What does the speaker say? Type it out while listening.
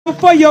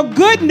for your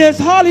goodness.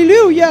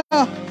 Hallelujah.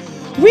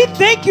 We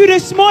thank you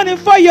this morning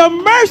for your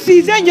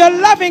mercies and your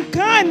loving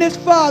kindness,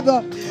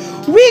 Father.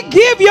 We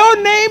give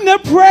your name the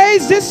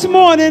praise this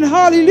morning.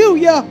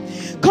 Hallelujah.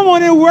 Come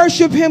on and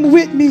worship him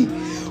with me.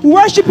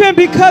 Worship him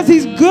because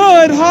he's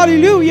good.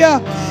 Hallelujah.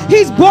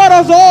 He's brought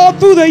us all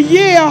through the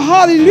year.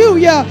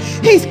 Hallelujah.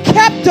 He's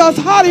kept us.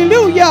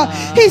 Hallelujah.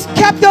 He's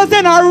kept us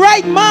in our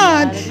right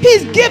mind.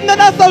 He's given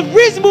us a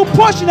reasonable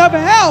portion of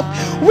health.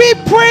 We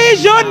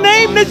praise your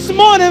name this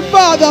morning,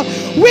 Father.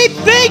 We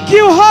thank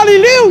you.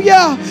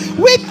 Hallelujah.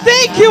 We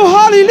thank you.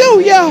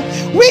 Hallelujah.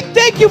 We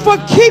thank you for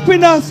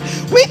keeping us.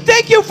 We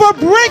thank you for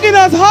bringing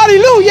us,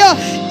 hallelujah,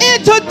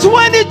 into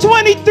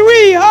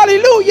 2023.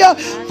 Hallelujah.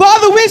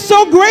 Father, we're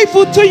so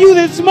grateful to you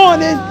this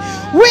morning.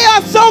 We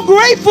are so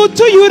grateful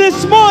to you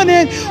this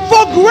morning,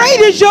 for great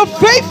is your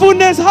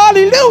faithfulness.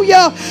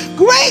 Hallelujah.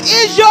 Great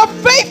is your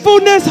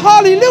faithfulness.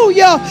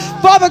 Hallelujah.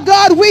 Father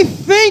God, we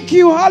thank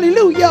you.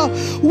 Hallelujah.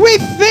 We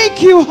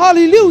thank you.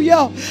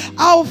 Hallelujah.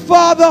 Our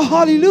Father,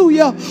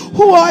 hallelujah,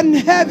 who art in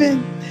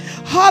heaven,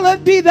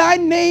 hallowed be thy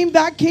name,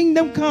 thy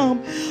kingdom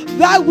come.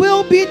 Thy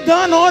will be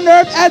done on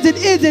earth as it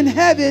is in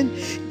heaven.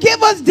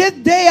 Give us this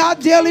day our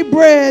daily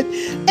bread,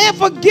 and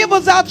forgive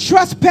us our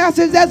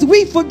trespasses as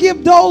we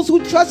forgive those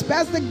who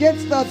trespass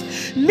against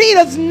us. Lead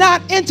us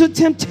not into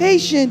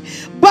temptation,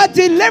 but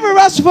deliver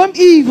us from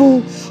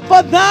evil.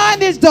 For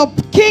thine is the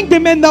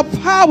kingdom and the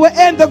power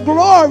and the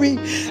glory.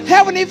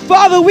 Heavenly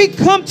Father, we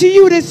come to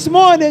you this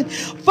morning.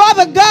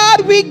 Father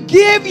God, we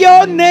give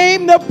your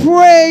name the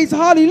praise.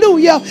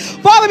 Hallelujah.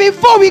 Father,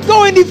 before we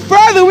go any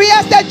further, we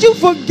ask that you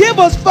forgive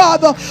us,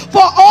 Father,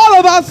 for all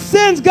of our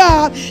sins,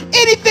 God.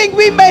 Anything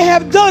we may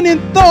have done in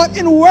thought,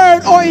 in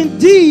word, or in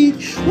deed.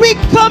 We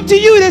come to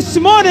you this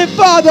morning,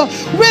 Father,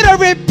 with a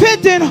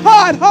repentant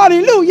heart.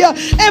 Hallelujah.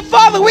 And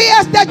Father, we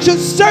ask that you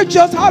search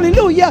us.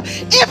 Hallelujah.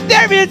 If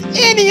there is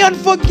any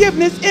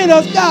unforgiveness in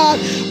us, God,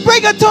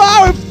 bring it to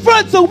our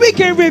front so we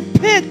can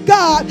repent,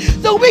 God,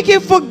 so we can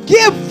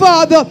forgive,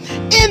 Father,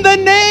 in the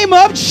name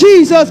of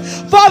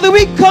Jesus. Father,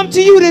 we come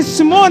to you this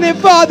morning,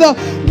 Father.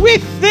 We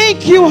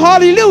thank you,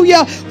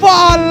 hallelujah, for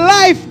our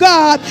life,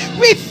 God.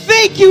 We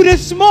thank you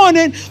this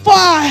morning for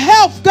our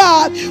health,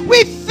 God.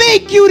 We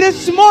thank you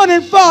this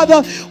morning,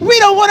 Father. We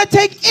don't want to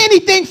take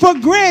anything for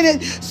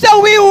granted,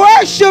 so we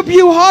worship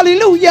you,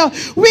 hallelujah.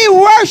 We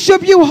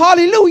worship you,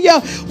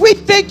 hallelujah. We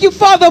thank you,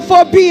 Father,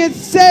 for being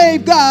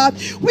saved, God.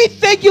 We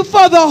thank you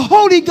for the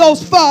Holy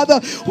Ghost, Father.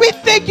 We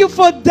thank you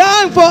for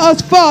dying for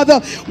us, Father.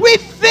 We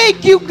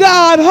thank you,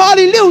 God,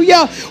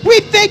 hallelujah. We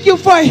thank you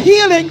for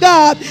healing,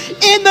 God,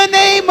 in the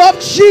name of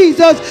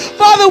Jesus.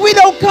 Father, we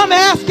don't come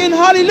asking,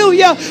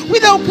 hallelujah. We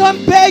don't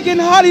come begging,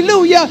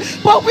 hallelujah.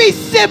 But we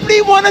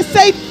simply want to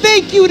say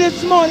thank you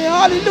this morning,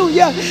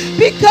 hallelujah,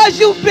 because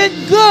you've been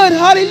good,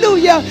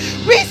 hallelujah.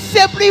 We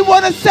simply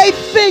want to say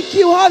thank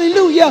you,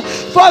 hallelujah.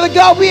 Father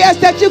God, we ask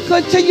that you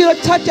continue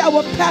to touch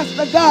our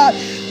pastor, God.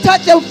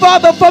 Touch him,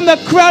 Father, from the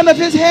crown of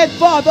his head,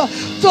 Father,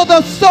 to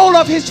the sole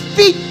of his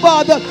feet,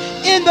 Father,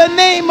 in the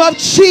name of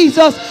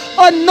Jesus.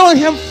 Anoint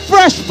him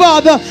fresh,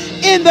 Father,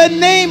 in the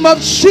name of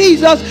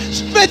Jesus.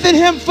 Strengthen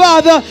him,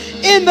 Father,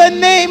 in the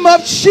name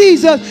of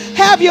Jesus.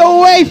 Have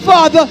your way,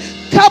 Father.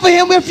 Cover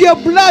him with your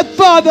blood,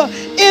 Father,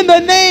 in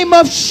the name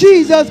of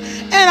Jesus.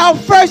 And our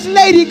First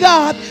Lady,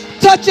 God,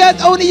 touch her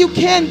as only you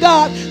can,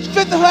 God.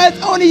 Strengthen her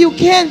as only you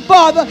can,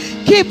 Father.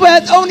 Keep her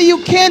as only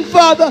you can,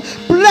 Father.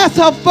 Bless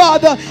her,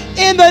 Father,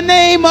 in the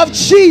name of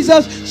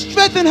Jesus.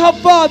 Strengthen her,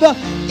 Father,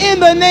 in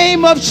the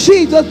name of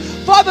Jesus.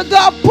 Father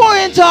God, pour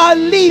into our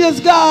leaders,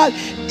 God,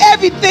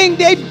 everything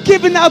they've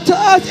given out to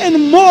us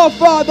and more,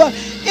 Father,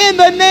 in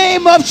the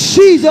name of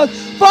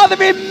Jesus. Father,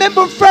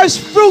 remember first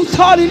fruits,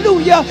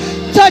 hallelujah.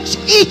 Touch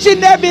each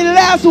and every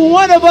last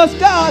one of us,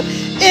 God,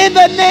 in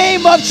the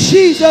name of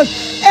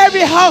Jesus.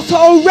 Every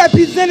household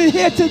represented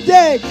here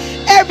today,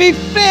 every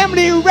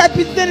family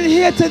represented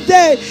here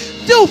today.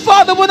 Do,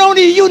 Father, what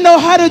only you know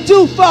how to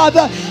do,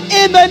 Father,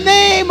 in the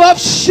name of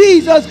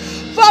Jesus.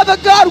 Father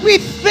God, we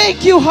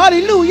thank you,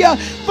 hallelujah,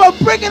 for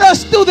bringing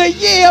us through the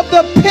year of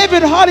the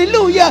pivot,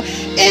 hallelujah,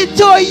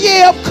 into a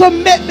year of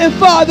commitment,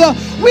 Father.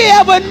 We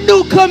have a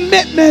new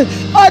commitment,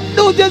 a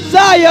new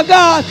desire,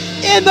 God,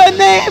 in the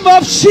name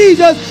of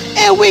Jesus.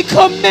 And we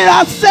commit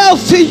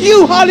ourselves to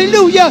you,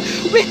 hallelujah.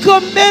 We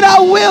commit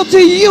our will to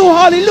you,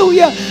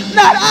 hallelujah.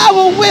 Not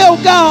our will,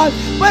 God,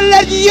 but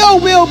let your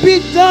will be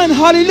done,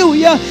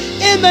 hallelujah,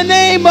 in the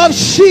name of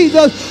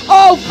Jesus.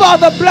 Oh,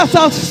 Father, bless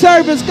our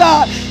service,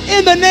 God,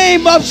 in the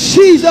name of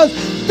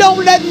Jesus.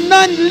 Don't let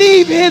none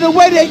leave here the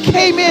way they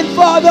came in,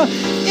 Father,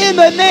 in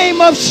the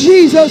name of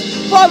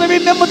Jesus. Father,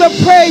 remember the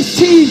praise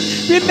team.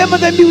 Remember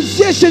the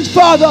musicians,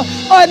 Father.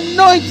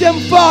 Anoint them,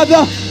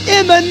 Father,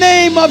 in the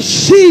name of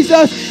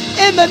Jesus.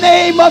 In the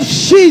name of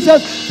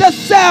Jesus. The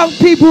sound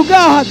people,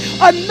 God,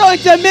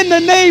 anoint them in the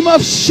name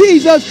of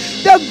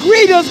Jesus. The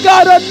greeters,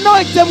 God,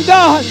 anoint them,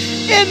 God,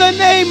 in the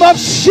name of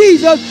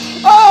Jesus.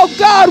 Oh,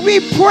 God, we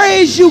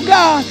praise you,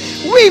 God.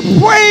 We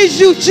praise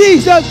you,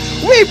 Jesus.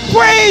 We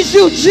praise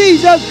you,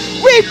 Jesus.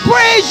 We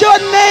praise your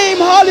name.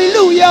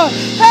 Hallelujah.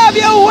 Have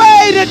your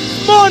way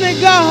this morning,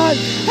 God.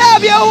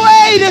 Have your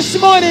way this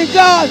morning,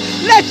 God.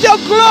 Let your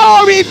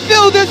glory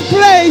fill this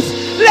place.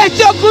 Let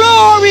your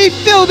glory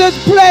fill this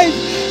place.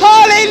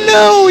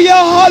 Hallelujah.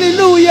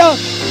 Hallelujah.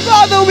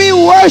 Father, we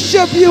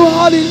worship you.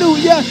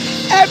 Hallelujah.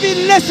 Every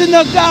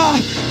listener,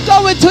 God,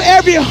 go into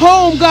every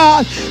home,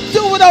 God.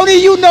 Do what only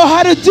you know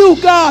how to do,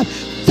 God.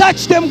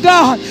 Touch them,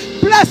 God.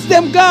 Bless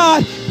them,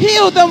 God.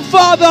 Heal them,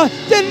 Father.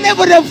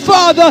 Deliver them,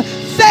 Father.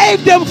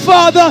 Save them,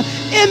 Father.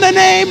 In the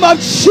name of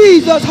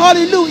Jesus.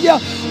 Hallelujah.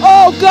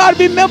 Oh, God,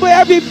 remember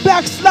every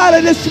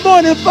backslider this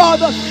morning,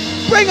 Father.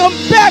 Bring them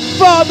back,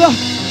 Father.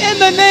 In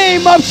the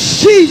name of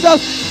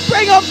Jesus.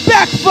 Bring them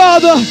back,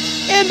 Father.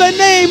 In the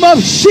name of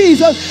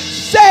Jesus.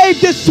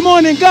 Save this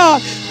morning,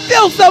 God.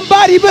 Fill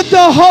somebody with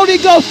the Holy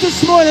Ghost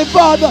this morning,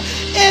 Father.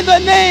 In the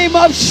name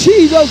of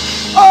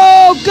Jesus.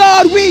 Oh,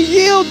 God, we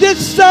yield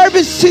this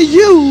service to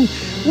you.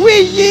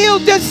 We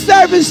yield this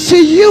service to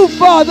you,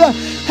 Father.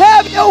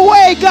 Have your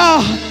way,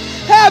 God.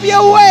 Have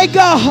your way,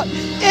 God.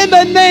 In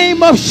the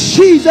name of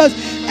Jesus.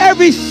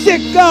 Every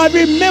sick, God,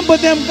 remember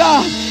them,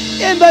 God.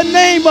 In the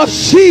name of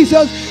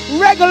Jesus.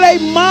 Regulate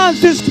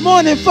minds this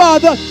morning,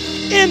 Father.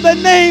 In the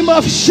name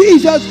of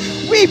Jesus.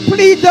 We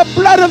plead the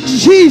blood of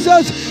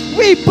Jesus.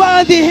 We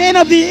bind the hand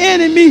of the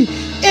enemy.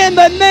 In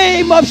the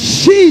name of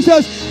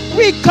Jesus.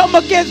 We come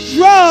against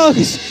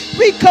drugs.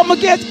 We come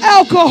against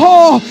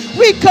alcohol.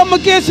 We come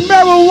against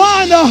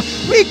marijuana.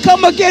 We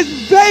come against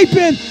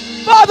vaping.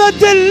 Father,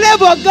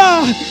 deliver,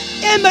 God,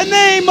 in the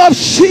name of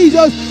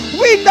Jesus.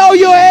 We know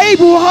you're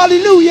able,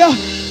 hallelujah,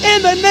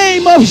 in the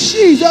name of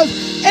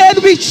Jesus. And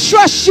we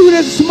trust you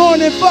this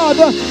morning,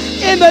 Father,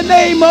 in the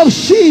name of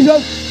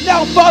Jesus.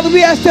 Now, Father,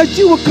 we ask that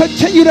you will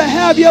continue to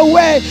have your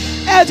way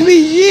as we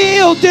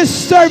yield this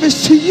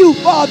service to you,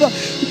 Father.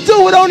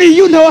 Do what only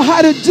you know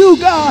how to do,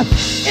 God,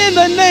 in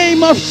the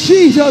name of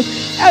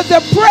Jesus. As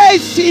the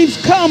praise teams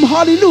come,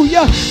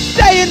 hallelujah,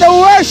 stay in the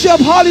worship,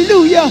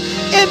 hallelujah,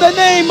 in the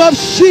name of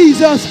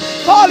Jesus,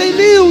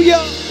 hallelujah.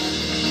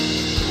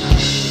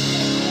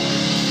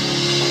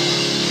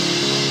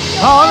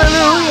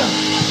 Hallelujah.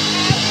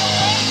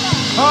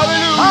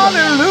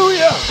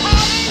 Hallelujah.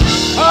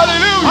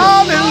 Hallelujah.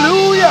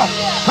 Hallelujah.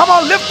 Come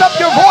on, lift up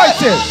your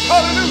voices.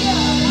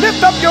 Hallelujah.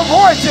 Lift up your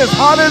voices.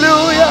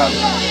 Hallelujah.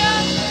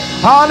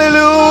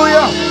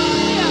 Hallelujah.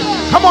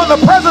 Come on, the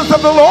presence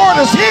of the Lord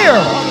is here.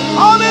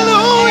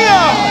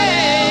 Hallelujah.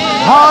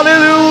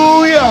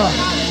 Hallelujah.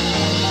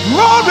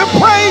 Lord, we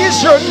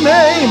praise your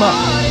name.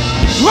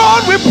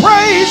 Lord, we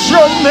praise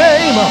your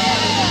name.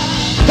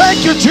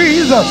 Thank you,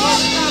 Jesus.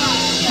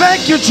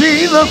 Thank you,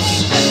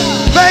 Jesus.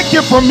 Thank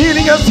you for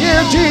meeting us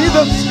here,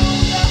 Jesus.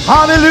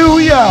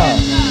 Hallelujah.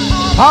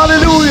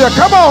 Hallelujah.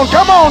 Come on,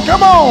 come on,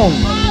 come on.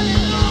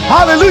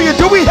 Hallelujah.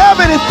 Do we have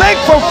any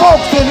thankful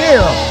folks in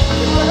here?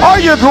 Are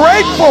you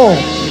grateful?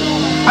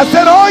 I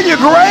said, are you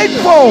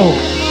grateful?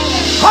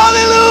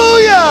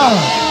 Hallelujah.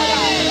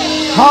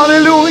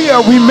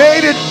 Hallelujah. We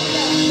made it.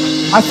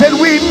 I said,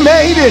 we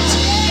made it.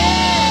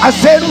 I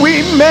said,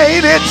 we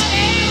made it.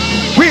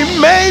 We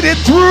made it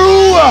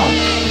through.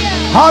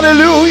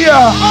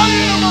 Hallelujah.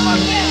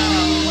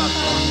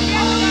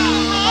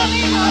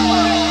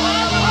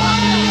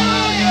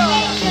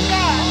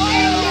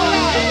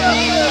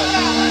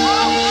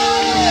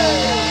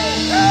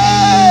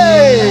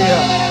 Hey.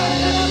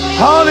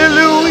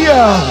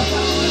 Hallelujah.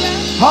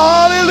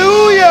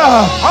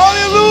 Hallelujah.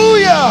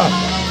 Hallelujah.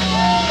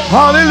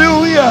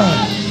 Hallelujah.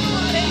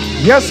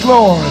 Yes,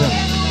 Lord.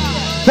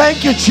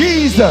 Thank you,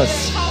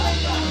 Jesus.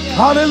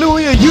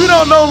 Hallelujah. You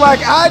don't know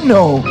like I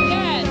know,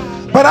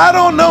 but I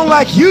don't know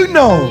like you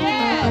know.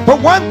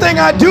 But one thing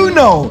I do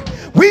know,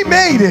 we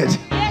made it.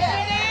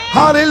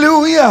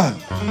 Hallelujah.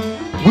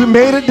 We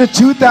made it to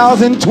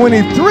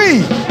 2023.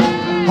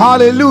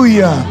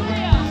 Hallelujah.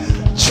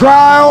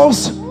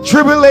 Trials,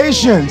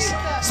 tribulations.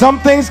 Some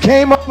things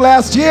came up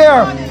last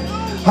year.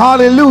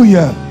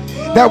 Hallelujah.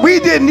 That we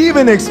didn't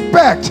even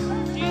expect.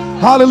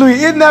 Hallelujah.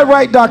 Isn't that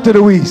right, Dr.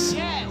 Luis?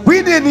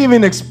 We didn't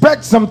even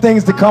expect some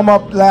things to come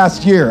up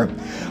last year.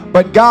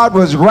 But God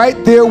was right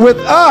there with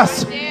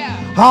us.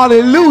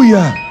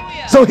 Hallelujah.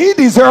 So he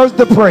deserves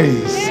the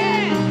praise.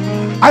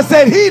 I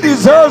said he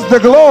deserves the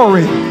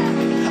glory.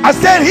 I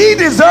said he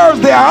deserves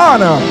the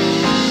honor.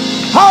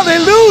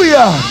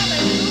 Hallelujah.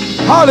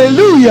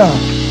 Hallelujah.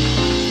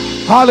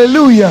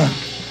 Hallelujah.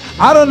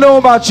 I don't know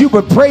about you,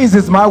 but praise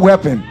is my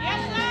weapon.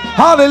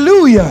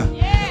 Hallelujah.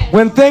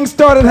 When things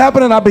started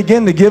happening, I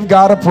began to give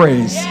God a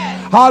praise.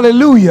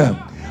 Hallelujah.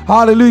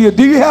 Hallelujah.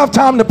 Do you have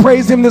time to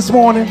praise him this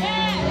morning?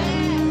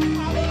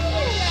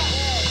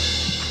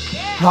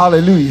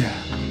 Hallelujah.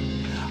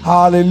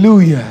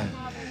 Hallelujah.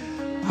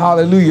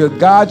 Hallelujah.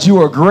 God,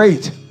 you are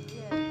great.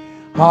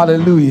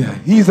 Hallelujah.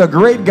 He's a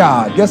great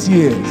God. Yes,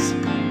 he is.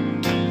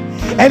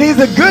 And he's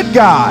a good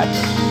God.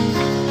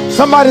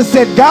 Somebody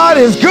said, God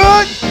is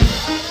good.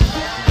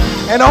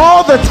 And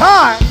all the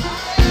time.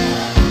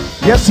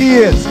 Yes, he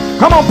is.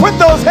 Come on, put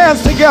those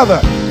hands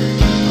together.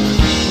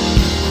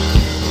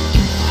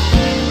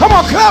 Come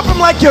on, clap them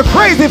like you're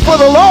crazy for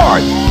the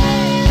Lord.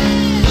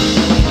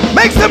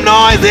 Make some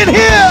noise in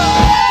here.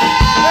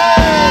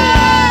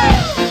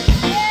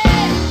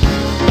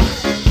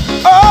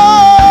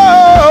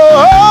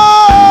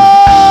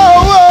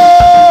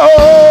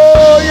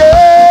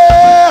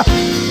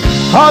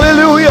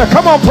 Hallelujah.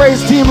 Come on,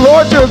 praise team.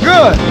 Lord, you're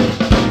good.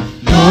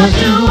 Lord,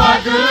 you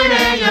are good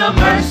and your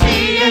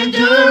mercy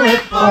endureth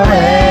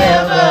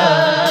forever.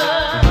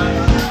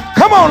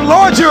 Come on,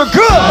 Lord, you're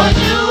good. Lord,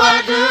 you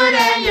are good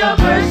and your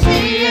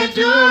mercy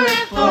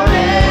endureth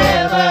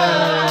forever.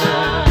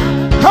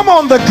 Come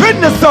on, the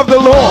goodness of the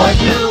Lord. Lord,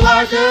 you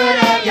are good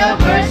and your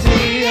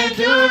mercy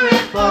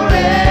endureth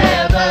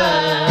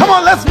forever. Come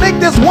on, let's make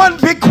this one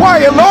big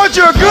choir. Lord,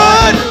 you're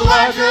good. Lord, you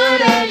are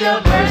good and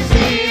your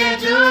mercy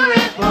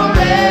endureth forever.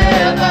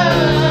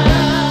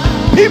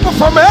 People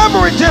from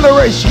every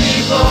generation.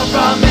 People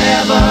from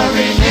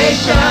every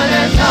nation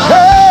and tongue.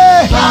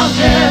 Hey, From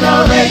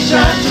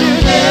generation to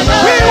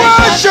generation. we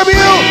worship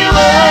you. We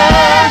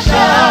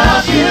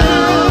worship you.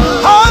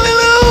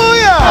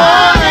 Hallelujah.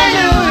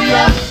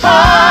 Hallelujah.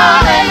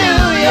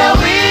 Hallelujah.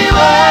 We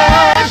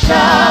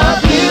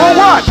worship you. For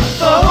what?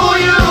 For who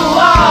you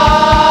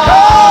are.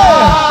 Hey,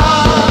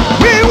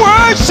 we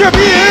worship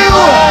We you.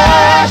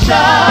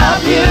 worship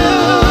you.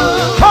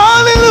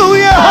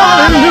 Hallelujah.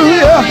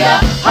 Hallelujah.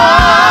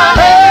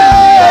 Hallelujah.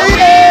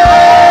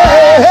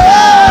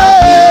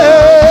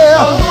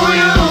 For who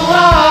you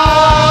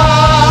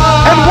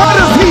are. And what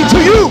is he to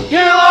you?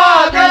 You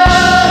are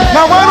good.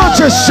 Now why don't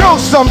you show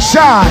some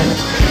shine?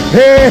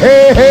 Hey,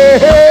 hey, hey,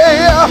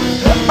 hey.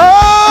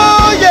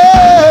 Oh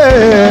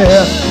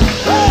yeah.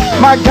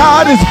 My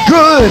God is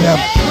good.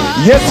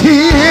 Yes,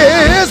 he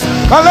is.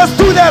 Now let's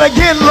do that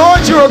again.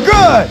 Lord, you're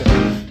good.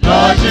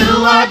 Lord,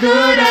 you are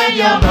good and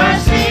your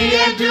mercy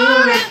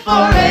endureth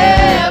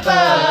forever.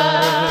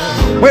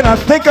 When I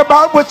think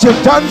about what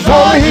you've done for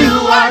Lord, me, you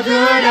are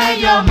good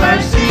and your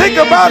mercy think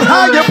about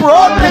how you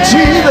brought me,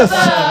 Jesus.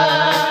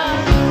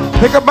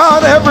 Think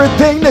about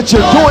everything that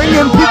you're doing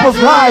in people's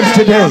lives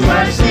today.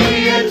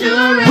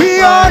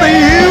 We honor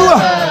you.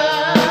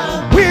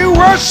 We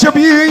worship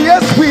you.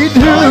 Yes, we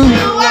do.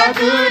 You are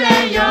good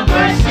and your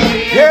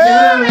mercy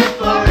endureth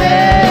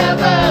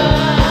forever.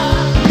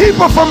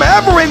 People from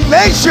every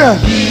nation,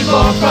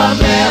 People from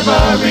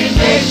every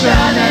nation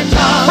and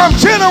tongue. from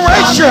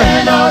generation.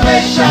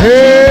 Generation to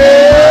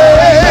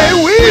Hey,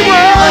 we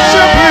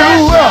worship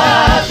you.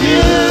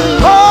 you.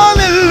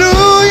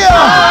 Hallelujah.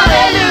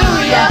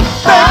 Hallelujah.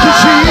 Thank you,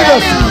 Jesus.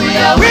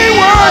 Hallelujah. We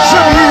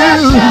worship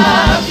you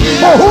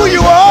for who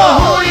you are.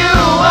 Who you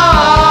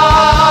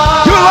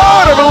are. You're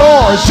Lord of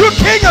Lords. You're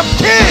King of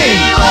We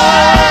Kings.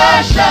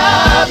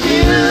 worship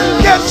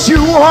you. Yes,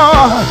 you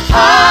are.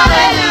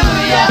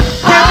 Hallelujah.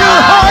 Give you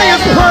the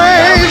highest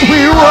praise.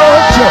 We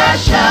worship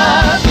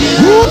you.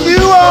 who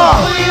you are.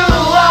 Who you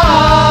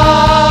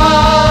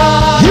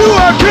are. You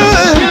are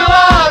good. You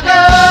are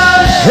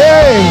good.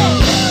 Hey,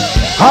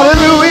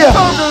 hallelujah.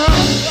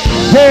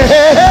 Hey,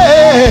 hey,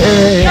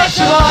 hey. Yes,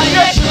 you are.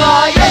 Yes, you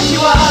are. Yes, you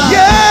are.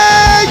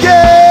 Yeah,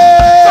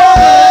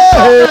 yeah.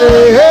 Hey,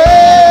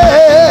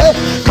 hey.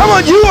 Come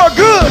on, you are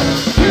good.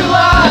 You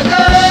are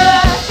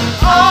good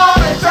all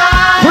the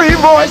time. Three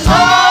voices.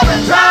 All the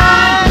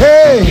time.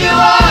 Hey, You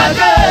are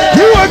good.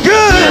 you are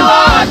good. You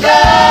are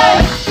good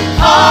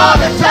all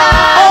the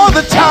time. All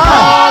the time.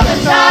 All the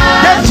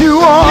time. Yes, you You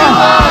are.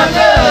 are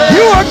good.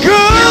 You are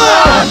good. You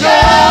are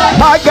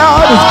good. My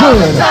God is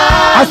good.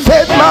 I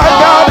said my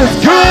God is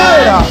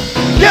good.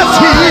 Yes,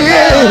 he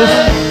is.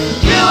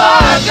 You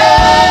are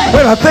good.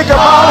 When I think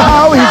about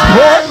how he's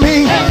brought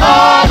me,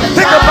 All the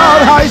think time.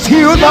 about how he's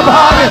healed my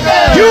body.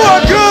 You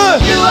are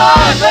good. You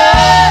are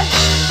good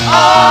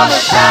all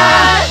the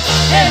time.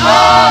 And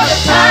all the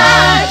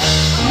time.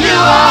 You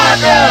are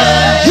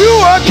good. You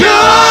are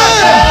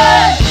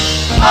good.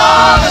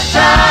 All the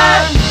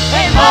time.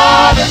 And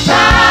all the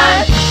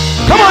time.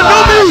 Come on, no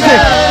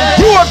music.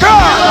 You are You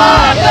God.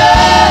 are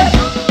good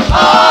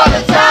all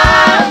the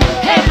time.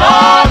 And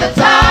all the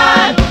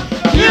time.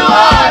 You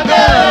are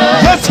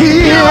good. Yes,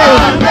 he You are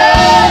is.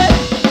 good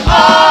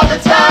all the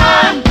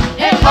time.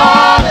 And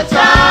all the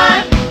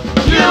time.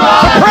 You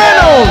are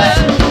Sopranos. good.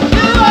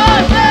 You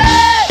are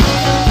good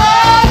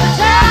all the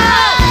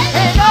time.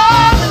 And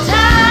all the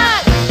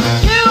time.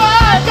 You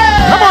are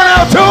good. Come on,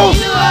 altos.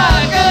 You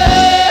are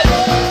good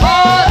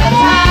all the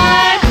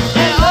time.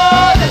 And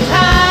all the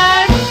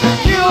time.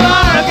 You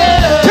are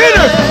good.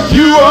 Tenors.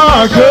 You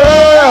are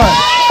good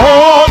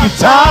all the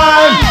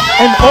time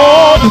and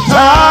all the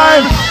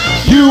time.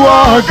 You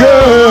are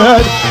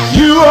good.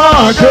 You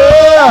are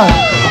good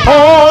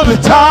all the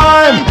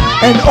time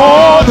and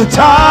all the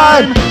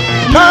time.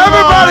 Now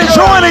everybody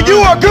joining. You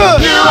are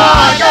good. You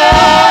are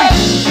good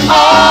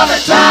all the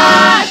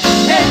time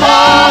and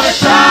all the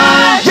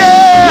time.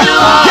 Yeah. You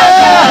are Yeah.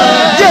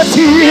 good. Yes,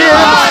 he You is.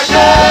 are good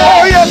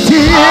Oh, yes, he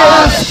all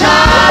is. the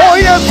time. Oh,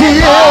 yes, he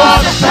All is.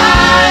 the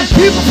time.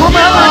 People from You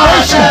every are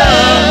nation. good.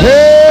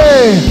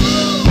 Hey.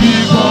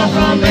 People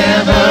from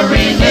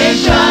every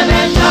nation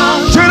and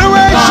tongue. From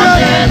Generation.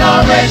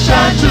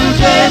 generation to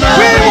generation.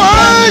 We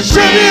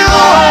worship you.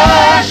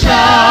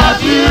 Worship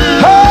you.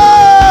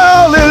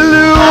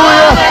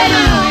 Hallelujah.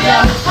 Hallelujah.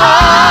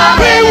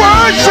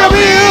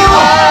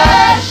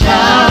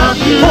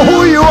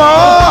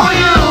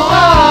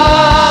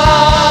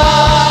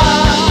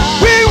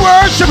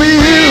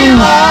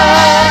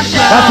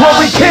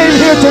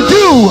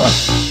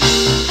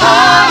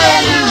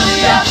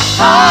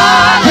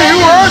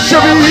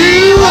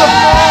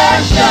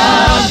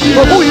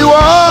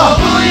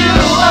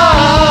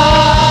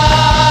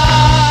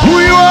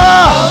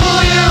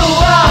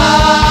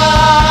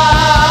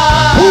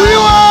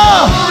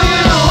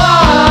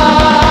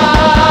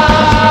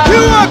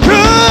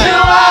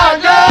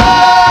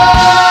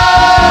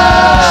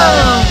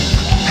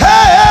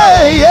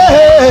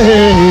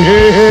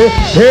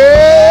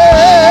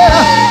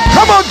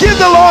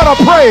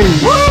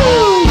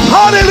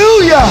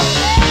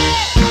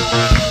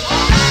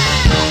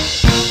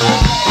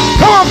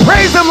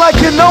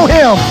 know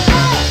him.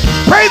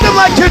 Praise him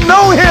like you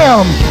know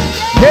him.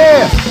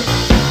 Yes.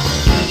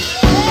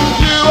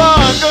 You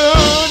are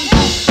good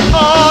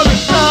all the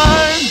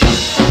time.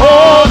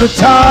 All the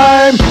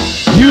time.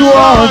 You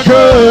are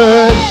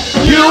good.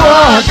 You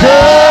are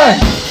good.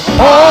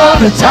 All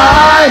the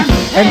time.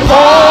 And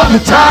all the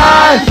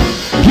time.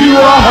 You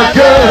are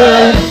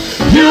good.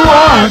 You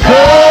are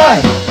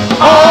good.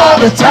 All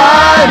the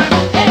time.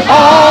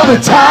 All the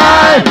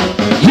time.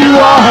 You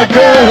are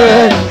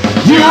good.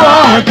 You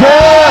are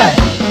good.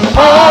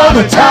 All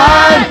the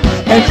time.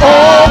 And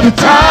all the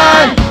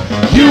time.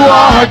 You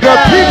are good.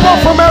 People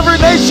from every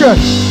nation.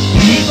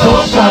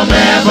 People from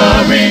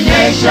every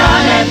nation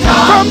and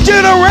tongue. From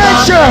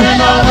generation.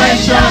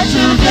 Generation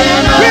to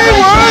generation. We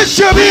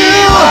worship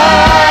you.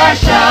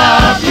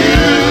 Worship you.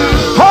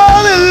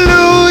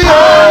 Hallelujah.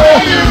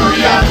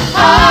 Hallelujah.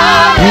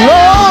 Hallelujah.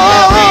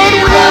 Lord,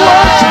 we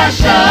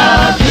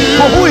worship you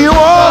for who you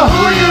are.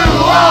 who you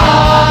are.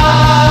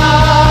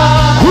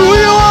 Who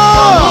you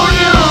are. Who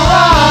you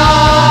are.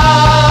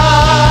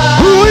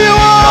 Who you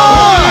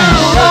are.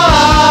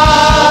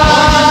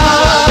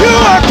 You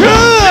are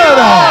good.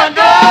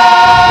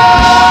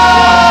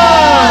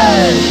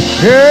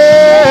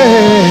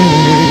 Hey.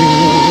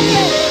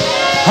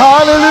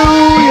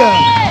 Hallelujah.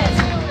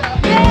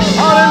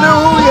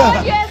 Hallelujah.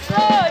 Yes,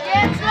 Lord.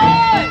 Yes,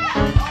 Lord.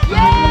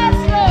 Yes,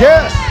 Lord.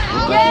 Yes.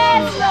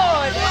 Yes,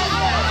 Lord.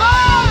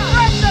 Fall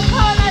fresh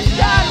upon us,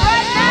 God,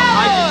 right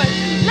now, Lord.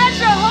 Let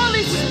your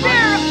Holy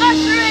Spirit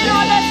usher in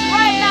on us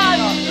right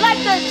now,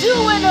 like the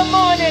dew in the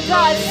morning,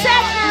 God.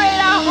 Saturate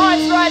our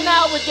hearts right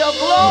now with your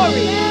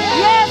glory.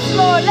 Yes,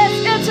 Lord. Let's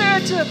enter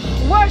into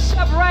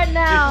worship right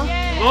now.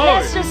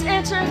 Let's just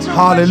enter into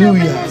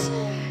Hallelujah. worship in this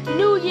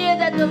new year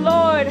that the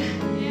Lord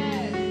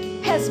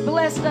has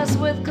blessed us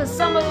with, because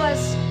some of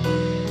us,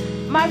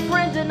 my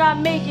friend did not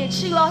make it.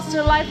 She lost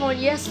her life on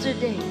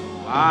yesterday.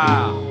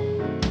 Wow.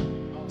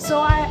 So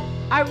I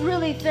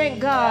really thank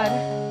God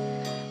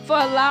for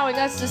allowing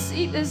us to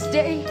see this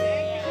day.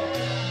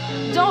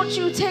 Don't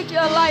you take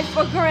your life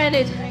for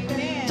granted.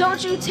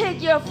 Don't you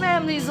take your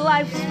family's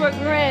life for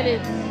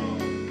granted.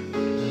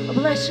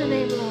 Bless your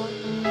name, Lord.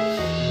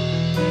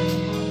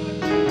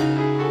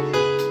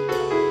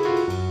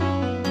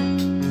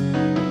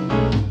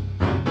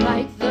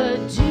 Like the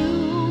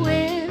dew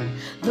in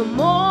the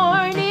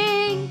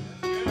morning,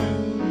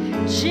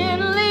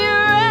 gently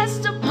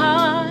rest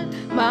upon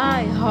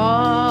my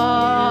heart.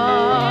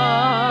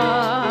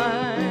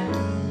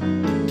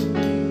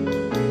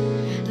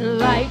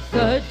 Like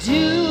the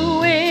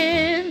dew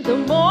in the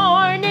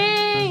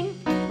morning,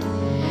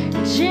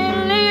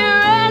 gently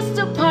rest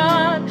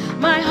upon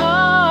my heart.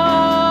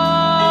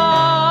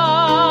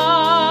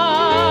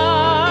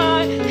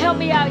 Help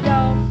me out,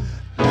 y'all.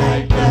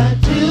 Like the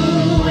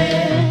dew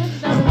in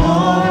the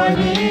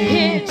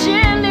morning,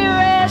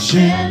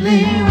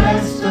 gently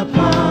rest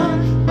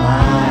upon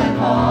my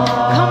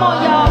heart. Come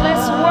on, y'all,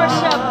 let's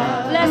worship.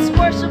 Let's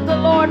worship the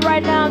Lord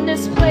right now in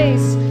this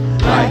place.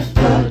 Like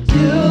the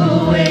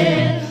dew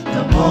in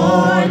the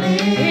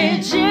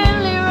morning,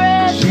 gently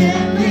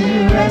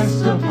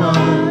rest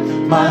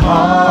upon my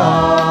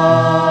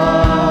heart.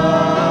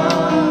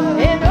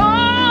 And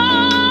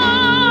oh,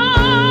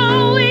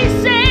 we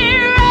say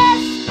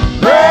rest.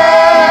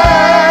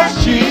 Rest,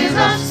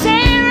 Jesus.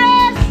 Say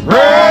rest.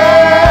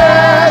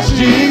 Rest,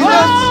 Jesus.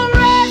 Oh,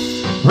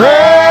 rest.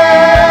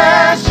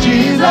 Rest,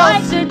 Jesus.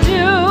 Like the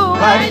dew.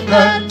 Like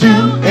the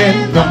dew in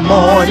the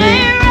morning.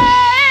 Say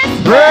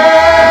rest.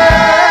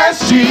 Rest,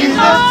 Jesus.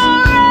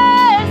 Oh,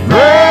 rest.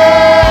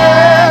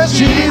 Rest, I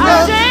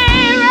Jesus. say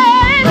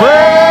rest.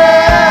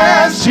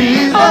 Rest,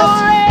 Jesus. Oh,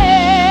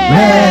 rest.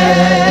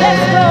 Rest.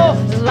 Let's go.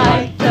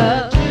 Like the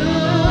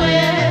dew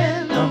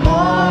in the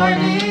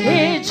morning,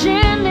 it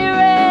gently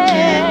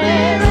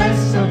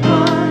rests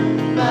upon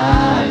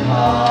my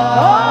heart.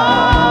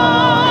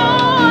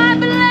 Oh, I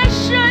bless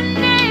your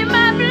name. I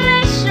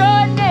bless your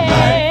name.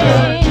 Like the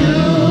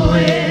dew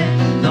in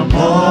the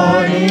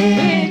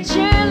morning, it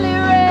gently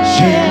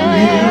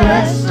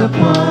rests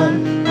upon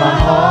my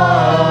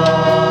heart.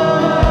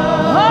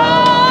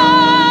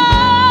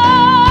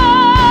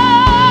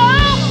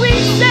 Oh, we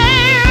say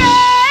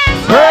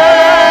rest.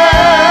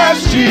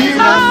 Rest, Jesus.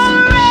 Oh,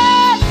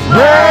 rest.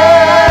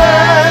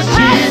 Rest, I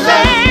Jesus.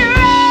 say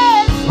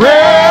rest.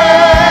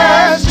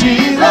 Rest,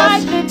 Jesus.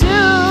 Like the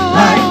dew.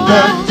 Like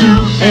the dew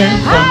in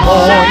the I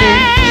morning.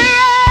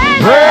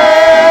 say rest.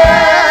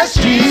 Rest,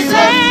 Jesus.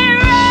 Say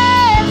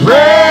rest.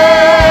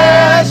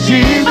 Rest,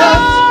 Jesus. Oh,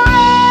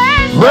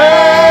 rest.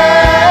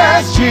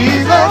 Rest,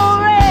 Jesus.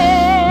 Oh,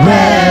 rest.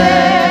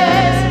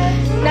 Rest.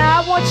 Now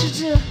I want you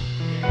to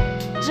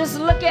just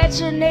look at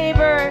your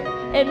neighbor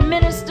and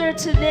minister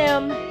to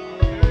them.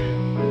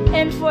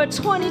 And for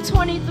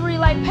 2023,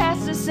 like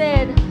Pastor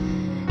said,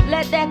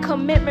 let that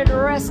commitment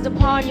rest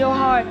upon your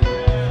heart.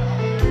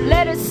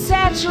 Let it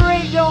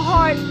saturate your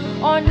heart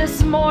on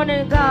this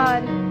morning,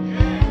 God.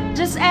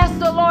 Just ask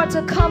the Lord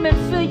to come and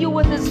fill you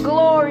with His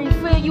glory,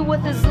 fill you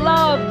with His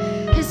love,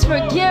 His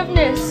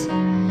forgiveness.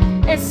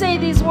 And say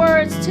these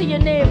words to your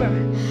neighbor.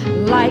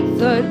 Like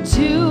the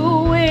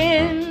dew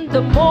in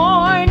the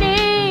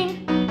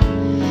morning,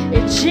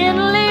 it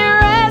gently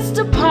rests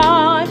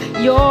upon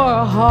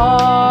your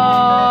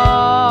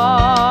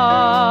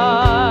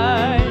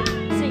heart.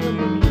 Sing it with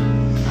me.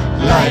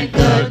 Like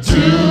the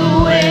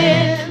dew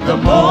in the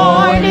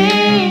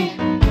morning,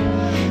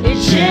 it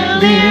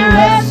gently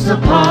rests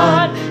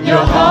upon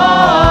your heart.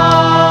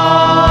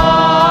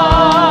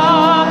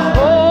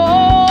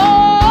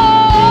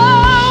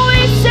 Oh,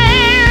 we say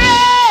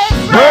rest,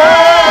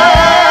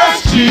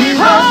 Rest, Jesus.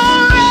 oh,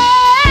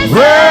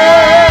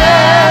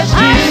 Rest,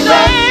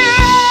 Jesus.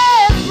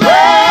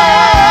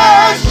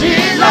 Rest,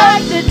 Jesus.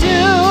 like the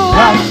dew,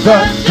 Like the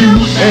dew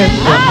in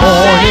the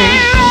morning.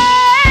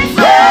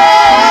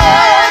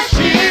 Rest,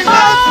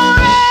 Jesus.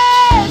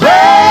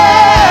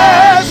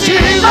 Rest,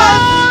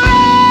 Jesus.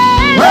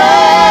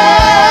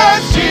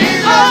 Rest,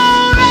 Jesus.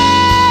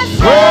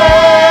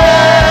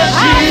 Rest,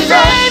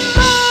 Jesus.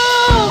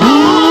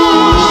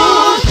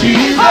 Ooh,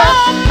 Jesus.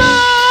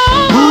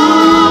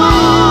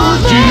 Ooh,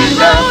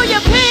 Jesus.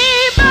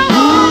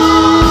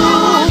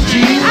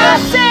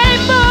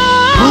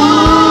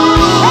 Ooh,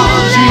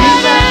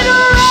 Jesus.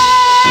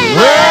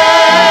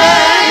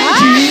 Rain,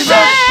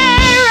 Jesus.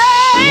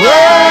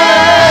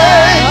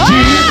 Rain,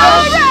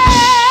 Jesus.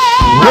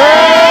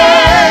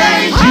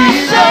 Rain,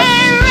 Jesus.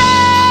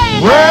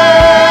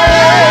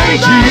 Rain,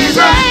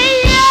 Jesus.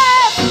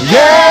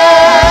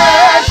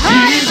 Yes,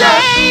 Jesus.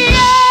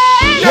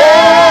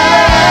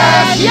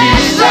 Yes,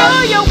 Jesus.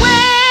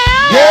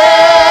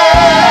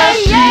 Yes,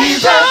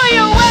 Jesus.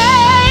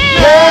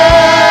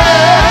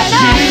 Yes,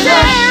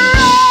 Jesus.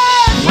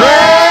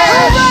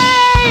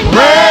 Rain,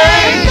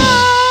 rain.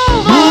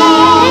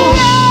 Ooh,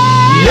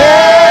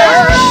 yes.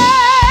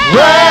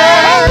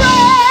 Rain,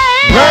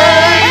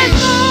 rain.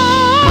 Ooh,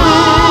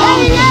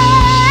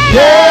 yes.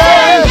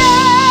 Yes.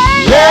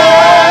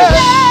 Yes.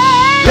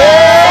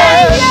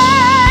 Yes.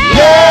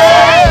 Yes.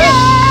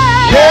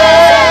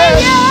 Yes.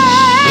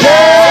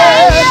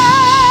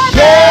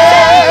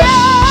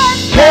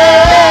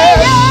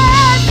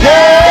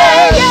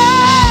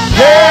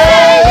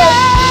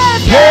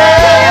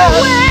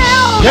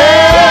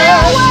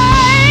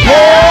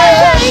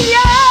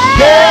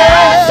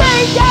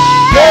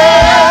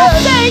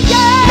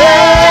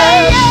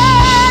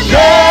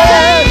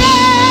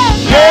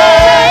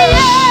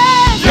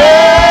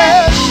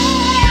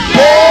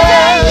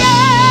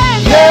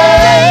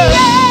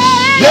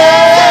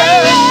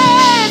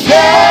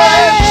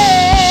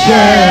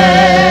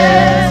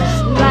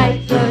 Yes.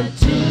 Like the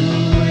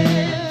dew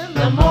in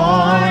the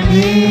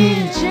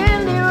morning,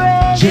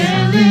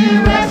 gently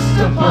rest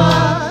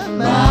upon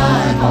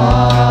my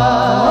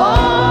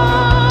heart.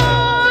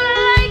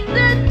 Like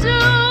the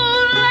dew,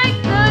 Like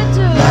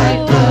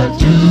the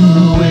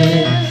dew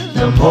in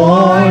the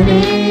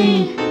morning,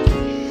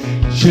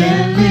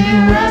 gently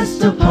rest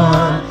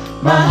upon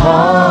my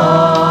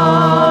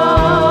heart.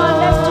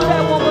 Let's do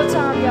that one more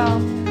time, y'all.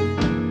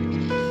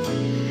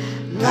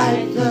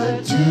 Like the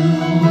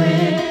dew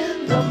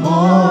in the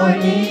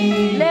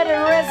morning, Let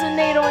it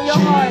resonate on your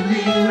heart.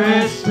 gently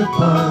rest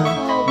upon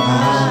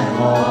my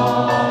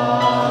heart.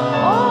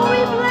 Oh, we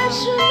bless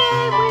your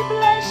name, we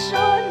bless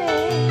your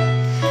name.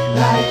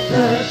 Like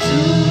the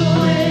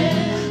dew in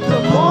the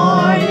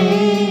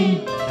morning,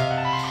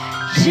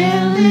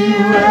 gently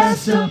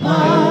rest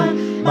upon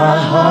my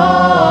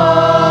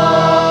heart.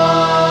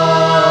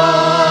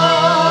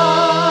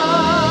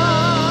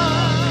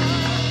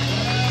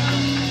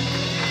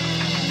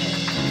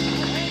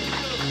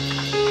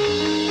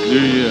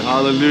 Hallelujah,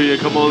 hallelujah.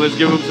 Come on, let's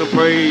give him some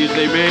praise.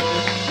 Amen.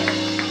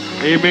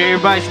 Amen.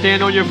 Everybody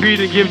stand on your feet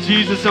and give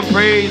Jesus some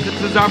praise.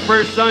 This is our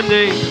first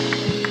Sunday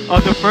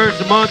of the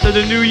first month of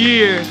the new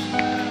year.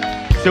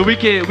 So we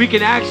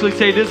can actually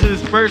say this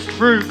is first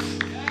fruits.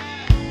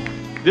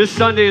 This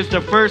Sunday is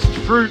the first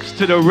fruits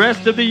to the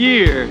rest of the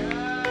year.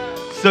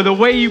 So the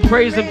way you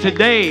praise him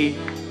today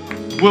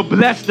will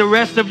bless the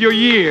rest of your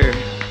year.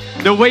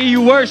 The way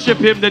you worship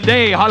him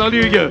today,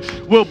 hallelujah,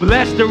 will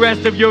bless the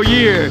rest of your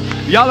year.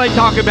 Y'all ain't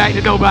talking back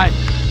to nobody.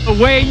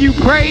 The way you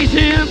praise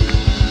him,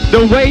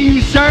 the way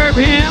you serve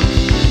him,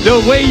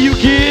 the way you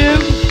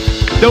give,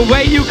 the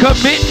way you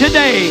commit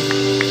today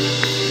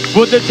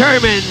will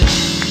determine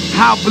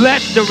how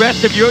blessed the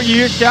rest of your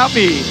year shall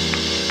be.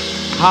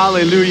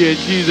 Hallelujah, in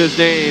Jesus'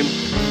 name.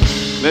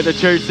 Let the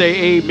church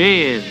say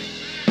amen.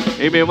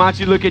 Amen. Why don't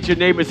you look at your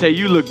neighbor and say,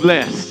 you look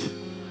blessed.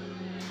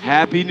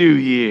 Happy New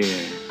Year.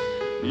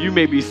 You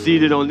may be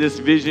seated on this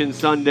Vision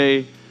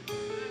Sunday.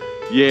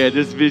 Yeah,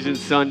 this Vision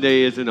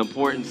Sunday is an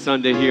important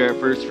Sunday here at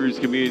First Fruits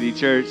Community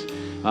Church.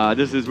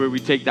 This is where we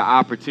take the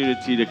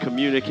opportunity to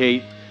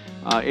communicate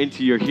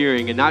into your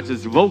hearing and not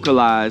just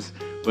vocalize,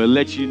 but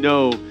let you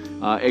know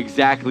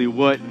exactly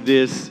what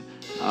this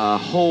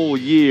whole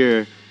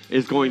year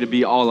is going to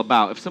be all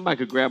about. If somebody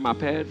could grab my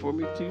pad for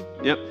me too.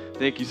 Yep,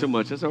 thank you so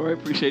much. That's all right,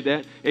 appreciate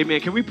that.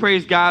 Amen. Can we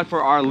praise God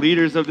for our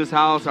leaders of this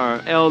house, our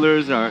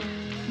elders, our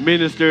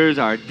ministers,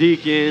 our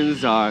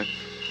deacons, our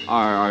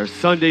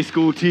Sunday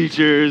school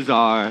teachers,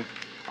 our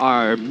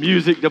our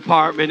music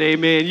department,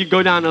 amen. You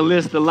go down the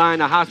list, the line,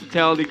 the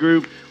hospitality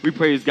group. We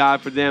praise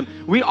God for them.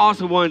 We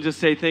also want to just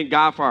say thank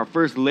God for our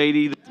first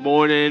lady this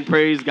morning.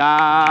 Praise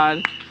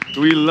God.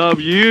 We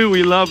love you.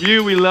 We love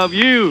you. We love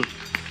you.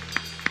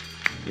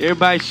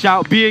 Everybody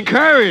shout, be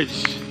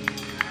encouraged.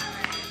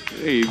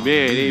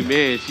 Amen.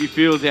 Amen. She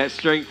feels that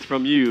strength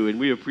from you, and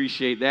we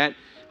appreciate that.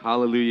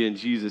 Hallelujah in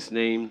Jesus'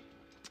 name.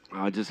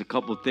 Just a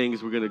couple of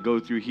things we're going to go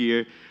through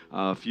here.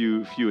 A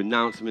few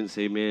announcements,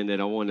 amen, that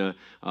I want to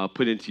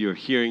put into your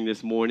hearing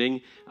this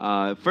morning.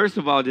 First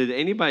of all, did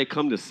anybody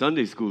come to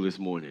Sunday school this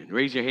morning?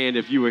 Raise your hand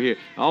if you were here.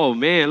 Oh,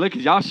 man, look,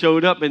 y'all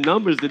showed up in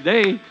numbers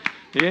today.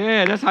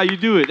 Yeah, that's how you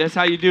do it. That's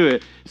how you do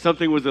it.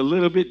 Something was a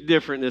little bit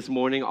different this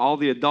morning. All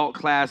the adult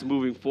class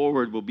moving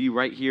forward will be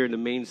right here in the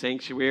main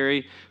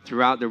sanctuary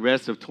throughout the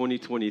rest of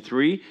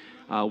 2023.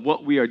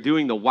 What we are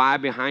doing, the why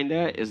behind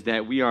that is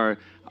that we are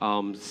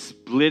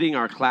splitting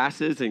our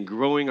classes and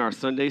growing our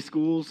Sunday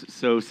schools.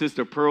 So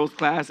Sister Pearl's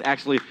class,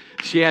 actually,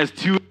 she has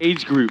 2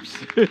 age groups.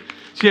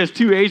 She has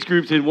 2 age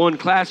groups in one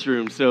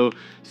classroom. So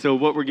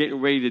what we're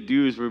getting ready to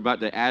do is we're about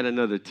to add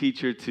another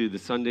teacher to the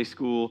Sunday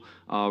school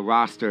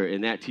roster,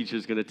 and that teacher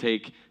is going to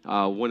take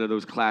one of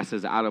those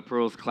classes out of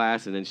Pearl's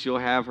class, and then she'll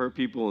have her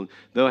people, and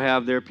they'll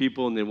have their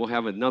people, and then we'll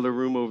have another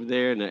room over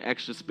there and an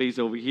extra space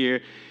over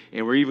here.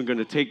 And we're even going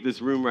to take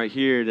this room right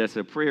here that's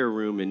a prayer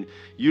room and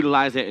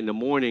utilize that in the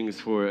mornings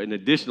for an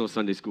additional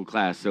Sunday school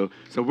class. So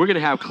we're going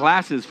to have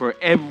classes for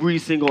every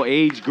single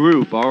age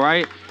group, all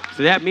right?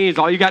 So that means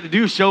all you got to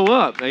do is show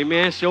up,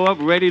 amen? Show up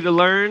ready to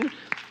learn,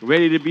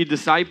 ready to be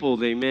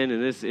discipled, amen?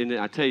 And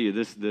I tell you,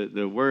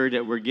 the word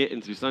that we're getting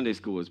through Sunday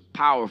school is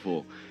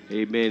powerful,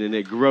 amen? And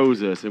it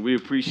grows us. And we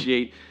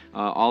appreciate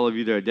all of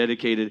you that are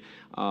dedicated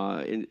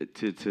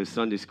to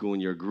Sunday school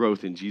and your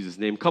growth in Jesus'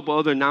 name. A couple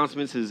other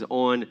announcements is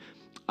on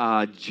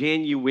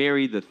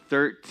January the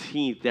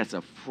 13th, that's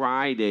a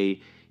Friday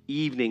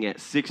evening at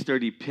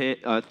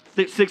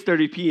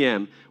 6:30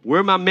 p.m. Where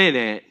are my men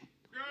at?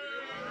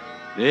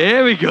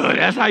 There we go.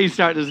 That's how you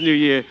start this new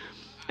year.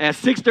 At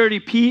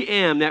 6:30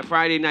 p.m. that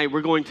Friday night,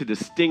 we're going to the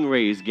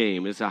Stingrays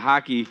game. It's the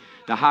hockey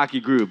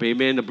group.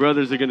 Amen. The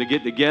brothers are going to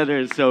get together.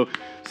 And so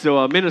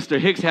Minister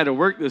Hicks had to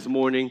work this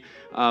morning,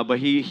 but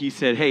he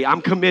said, hey,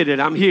 I'm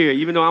committed. I'm here,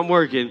 even though I'm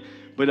working.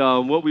 But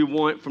what we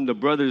want from the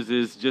brothers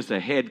is just a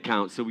head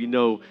count so we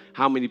know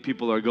how many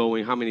people are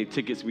going, how many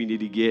tickets we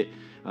need to get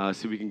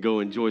so we can go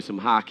enjoy some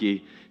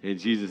hockey in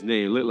Jesus'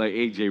 name. Look like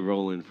AJ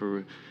rolling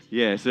for,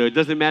 yeah, so it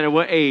doesn't matter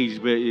what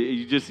age, but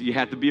you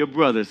have to be a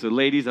brother. So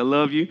ladies, I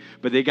love you,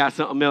 but they got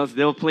something else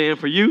they'll plan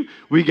for you.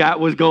 We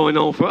got what's going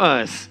on for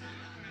us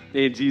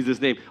in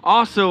Jesus' name.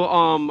 Also,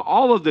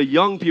 all of the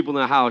young people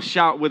in the house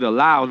shout with a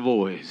loud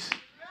voice.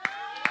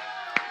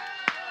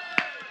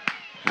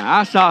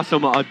 I saw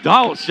some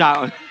adults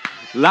shouting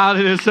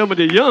louder than some of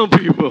the young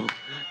people.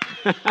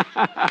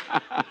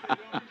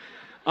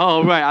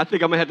 All right, I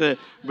think I'm going to have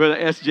to, Brother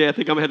SJ, I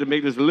think I'm going to have to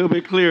make this a little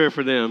bit clearer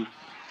for them.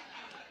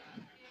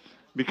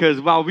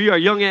 Because while we are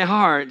young at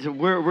heart,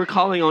 we're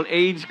calling on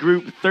age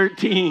group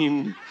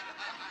 13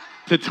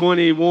 to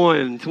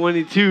 21,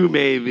 22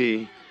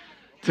 maybe,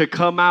 to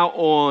come out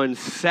on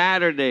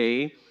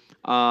Saturday,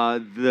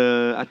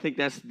 I think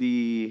that's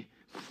the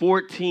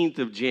 14th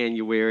of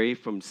January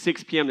from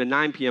 6 p.m. to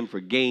 9 p.m. for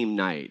game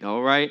night,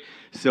 all right?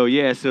 So,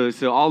 yeah, so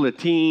all the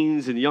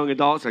teens and young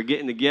adults are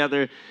getting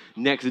together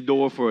next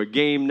door for a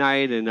game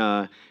night,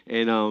 and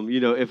you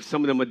know, if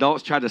some of them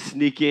adults try to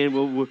sneak in,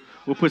 we'll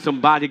put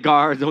some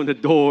bodyguards on the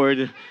door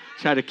to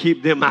try to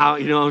keep them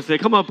out, you know what I'm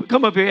saying? Come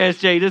up here,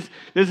 SJ.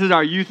 This is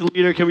our youth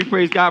leader. Can we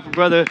praise God for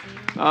Brother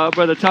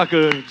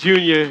Tucker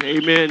Jr.,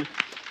 amen?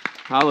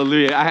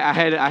 Hallelujah. I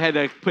had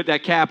to put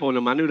that cap on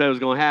him. I knew that was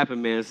going to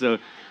happen, man, so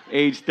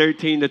age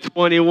 13 to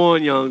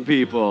 21 young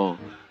people.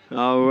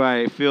 All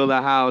right, fill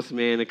the house,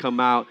 man, and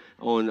come out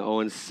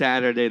on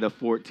Saturday the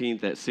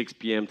 14th at 6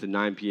 p.m. to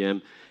 9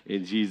 p.m.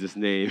 in Jesus'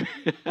 name.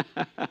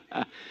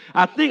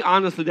 I think,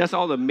 honestly, that's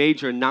all the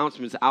major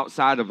announcements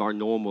outside of our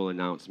normal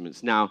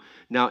announcements. Now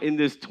in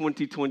this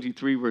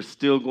 2023, we're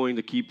still going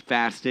to keep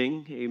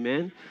fasting,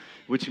 amen,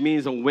 which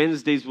means on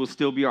Wednesdays will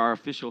still be our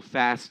official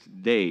fast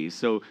days.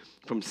 So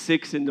from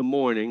 6 in the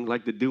morning,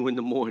 like the dew in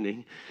the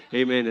morning,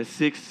 amen, at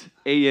 6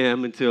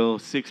 a.m. until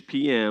 6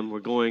 p.m., we're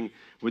going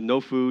with no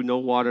food, no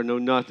water, no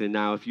nothing.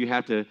 Now, if you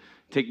have to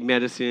take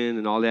medicine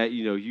and all that,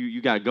 you know,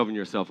 you got to govern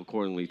yourself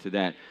accordingly to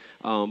that.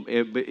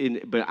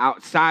 But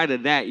outside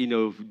of that, you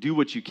know, do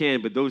what you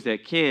can. But those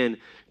that can,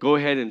 go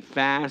ahead and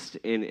fast,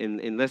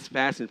 and let's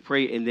fast and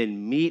pray, and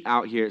then meet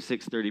out here at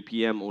 6:30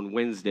 p.m. on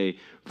Wednesday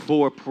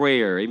for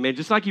prayer. Amen.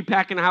 Just like you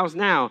pack in the house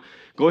now,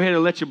 go ahead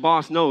and let your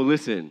boss know,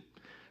 listen,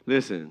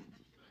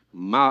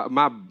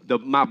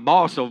 my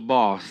boss of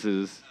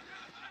bosses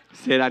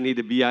said I need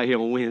to be out here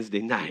on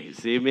Wednesday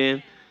nights.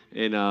 Amen.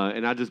 And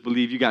I just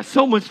believe you got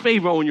so much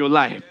favor on your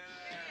life.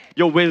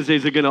 Your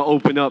Wednesdays are going to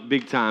open up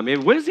big time.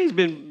 And Wednesdays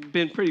been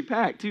pretty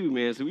packed too,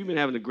 man. So we've been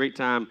having a great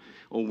time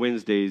on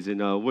Wednesdays.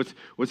 And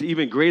what's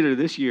even greater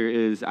this year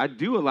is I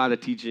do a lot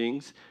of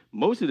teachings,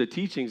 most of the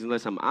teachings,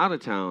 unless I'm out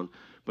of town,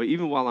 But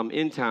even while I'm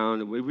in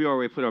town, we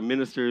already put our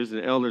ministers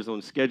and elders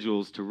on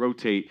schedules to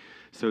rotate.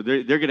 So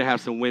they're going to have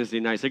some Wednesday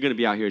nights. They're going to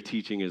be out here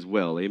teaching as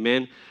well.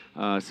 Amen.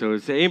 So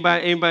is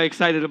anybody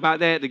excited about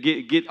that, to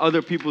get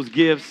other people's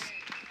gifts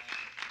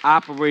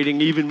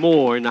operating even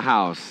more in the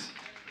house?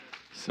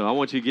 So I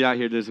want you to get out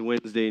here this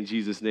Wednesday in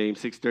Jesus' name,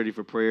 6:30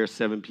 for prayer,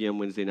 7 p.m.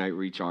 Wednesday night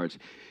recharge.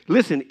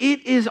 Listen,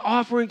 it is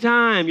offering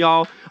time,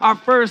 y'all. Our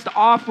first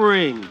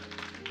offering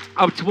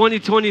of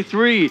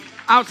 2023.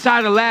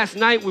 Outside of last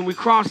night when we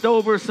crossed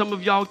over, some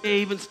of y'all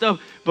gave and stuff.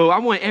 But I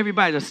want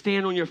everybody to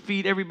stand on your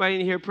feet. Everybody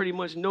in here pretty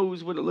much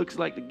knows what it looks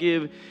like to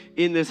give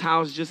in this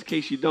house. Just in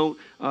case you don't,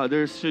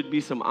 there should be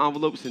some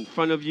envelopes in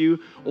front of you.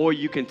 Or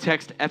you can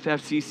text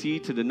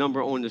FFCC to the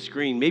number on the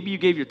screen. Maybe you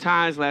gave your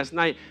tithes last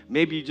night.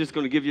 Maybe you're just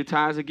going to give your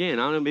tithes again.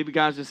 I don't know. Maybe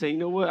God's just saying, you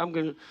know what, I'm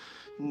going to,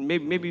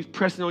 maybe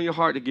pressing on your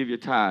heart to give your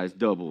tithes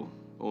double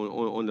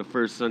on the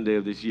first Sunday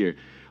of this year.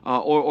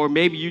 Or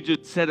maybe you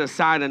just set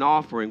aside an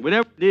offering.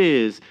 Whatever it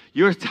is,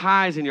 your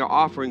tithes and your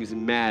offerings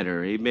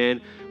matter.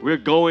 Amen. We're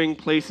going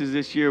places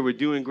this year. We're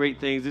doing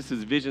great things. This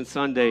is Vision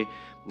Sunday.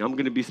 And I'm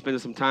going to be spending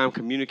some time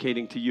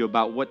communicating to you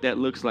about what that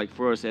looks like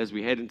for us as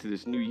we head into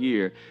this new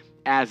year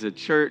as a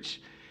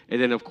church.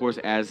 And then, of course,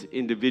 as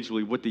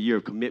individually, what the year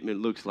of commitment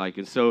looks like.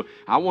 And so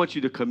I want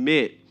you to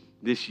commit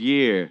this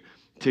year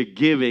to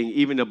giving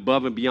even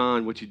above and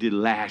beyond what you did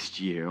last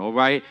year, all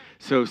right?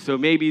 So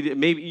maybe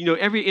you know,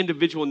 every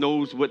individual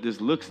knows what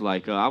this looks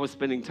like. I was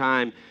spending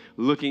time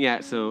looking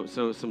at some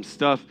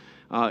stuff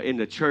in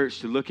the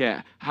church to look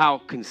at how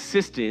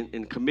consistent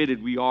and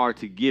committed we are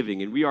to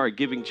giving. And we are a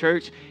giving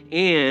church,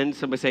 and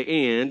somebody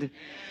say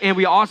and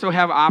we also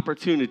have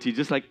opportunity,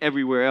 just like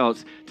everywhere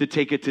else, to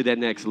take it to that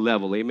next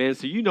level, amen?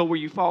 So you know where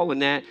you fall in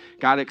that.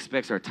 God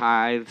expects our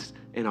tithes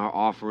and our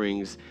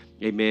offerings,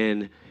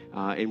 amen?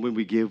 And when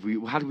we give,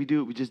 how do we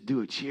do it? We just do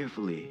it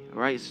cheerfully, all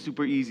right? It's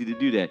super easy to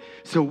do that.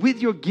 So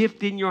with your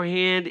gift in your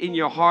hand, in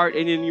your heart,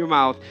 and in your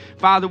mouth,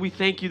 Father, we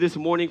thank you this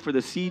morning for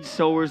the seed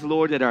sowers,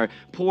 Lord, that are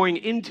pouring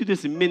into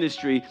this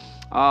ministry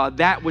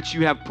that which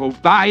you have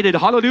provided.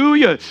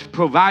 Hallelujah.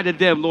 Provided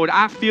them, Lord.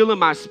 I feel in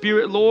my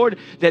spirit, Lord,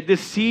 that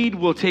this seed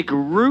will take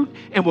root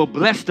and will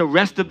bless the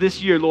rest of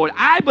this year, Lord.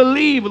 I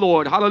believe,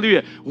 Lord,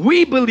 hallelujah.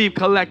 We believe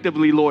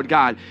collectively, Lord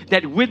God,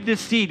 that with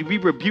this seed we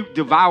rebuke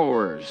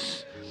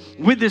devourers.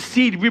 With this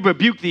seed, we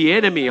rebuke the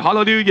enemy,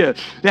 hallelujah,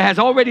 that has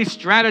already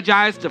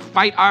strategized to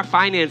fight our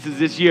finances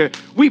this year.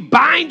 We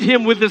bind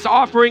him with this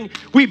offering.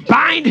 We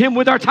bind him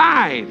with our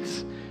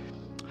tithes.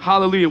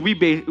 Hallelujah.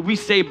 We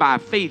say by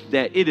faith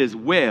that it is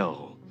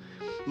well,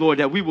 Lord,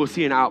 that we will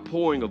see an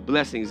outpouring of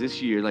blessings this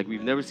year like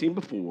we've never seen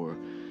before,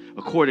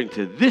 according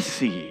to this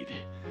seed.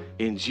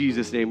 In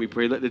Jesus' name we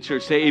pray. Let the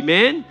church say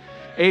amen.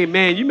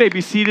 Amen. You may be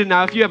seated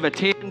now. If you have a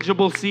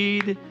tangible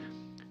seed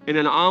in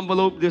an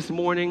envelope this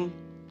morning,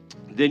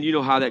 then you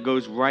know how that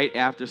goes. Right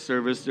after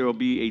service, there will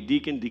be a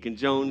deacon. Deacon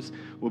Jones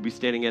will be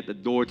standing at the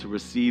door to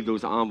receive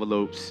those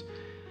envelopes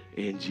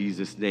in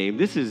Jesus' name.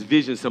 This is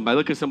vision, somebody.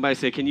 Look at somebody and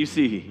say, can you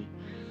see?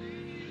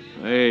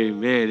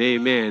 Amen,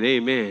 amen,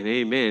 amen,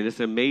 amen. It's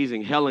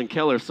amazing. Helen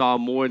Keller saw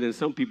more than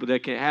some people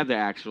that can't have the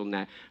actual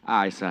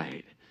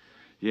eyesight.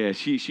 Yeah,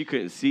 she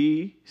couldn't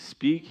see,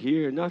 speak,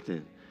 hear,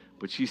 nothing.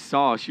 But she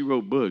saw, she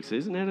wrote books.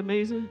 Isn't that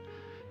amazing?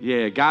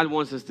 Yeah, God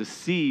wants us to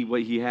see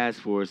what he has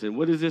for us. And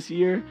what is this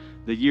year?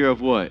 The year of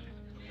what?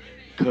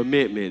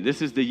 Commitment.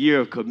 This is the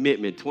year of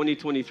commitment.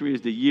 2023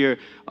 is the year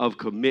of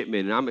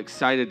commitment. And I'm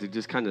excited to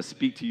just kind of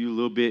speak to you a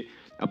little bit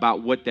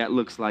about what that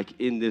looks like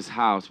in this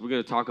house. We're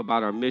going to talk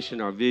about our mission,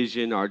 our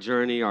vision, our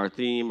journey, our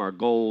theme, our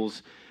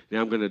goals.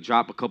 Then I'm going to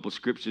drop a couple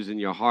scriptures in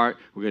your heart.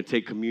 We're going to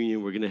take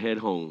communion. We're going to head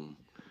home.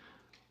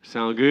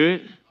 Sound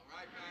good?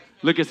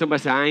 Look at somebody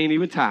and say, I ain't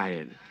even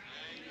tired.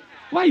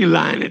 Why you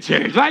lying at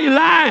church? Why you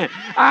lying?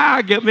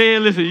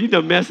 Man, listen, you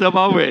done messed up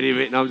already.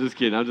 Man. No, I'm just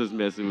kidding. I'm just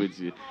messing with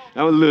you.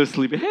 I'm a little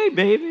sleepy. Hey,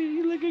 baby,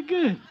 you looking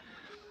good.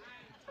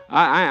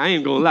 I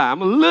ain't going to lie.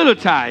 I'm a little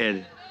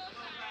tired.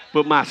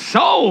 But my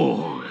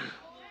soul.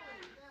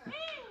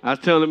 I was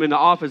telling them in the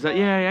office, I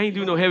ain't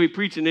doing no heavy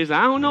preaching. They said,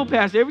 I don't know,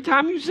 Pastor. Every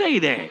time you say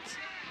that,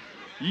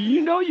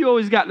 you know you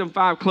always got them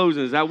 5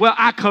 closings. Well,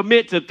 I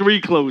commit to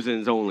 3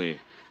 closings only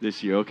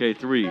this year. Okay,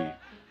 3.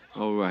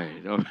 All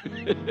right. All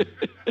right.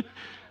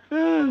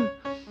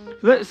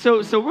 So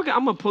I'm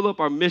going to pull up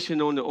our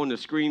mission on the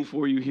screen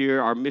for you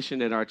here. Our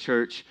mission at our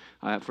church,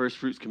 at First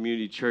Fruits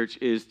Community Church,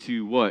 is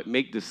to what?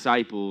 Make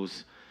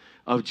disciples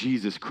of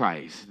Jesus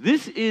Christ.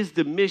 This is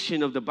the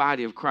mission of the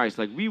body of Christ.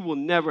 Like, we will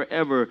never,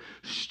 ever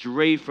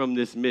stray from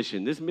this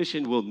mission. This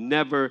mission will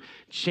never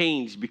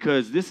change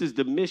because this is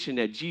the mission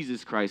that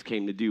Jesus Christ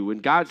came to do. When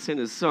God sent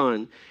his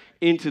son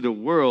into the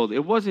world, it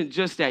wasn't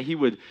just that he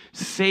would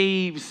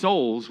save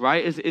souls,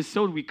 right? It's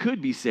so we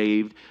could be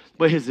saved.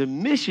 But his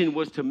mission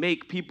was to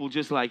make people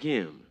just like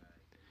him.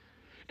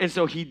 And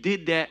so he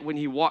did that when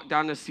he walked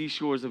down the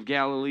seashores of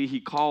Galilee. He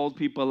called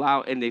people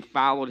out, and they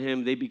followed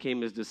him. They became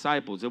his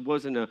disciples. It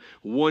wasn't a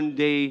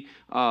one-day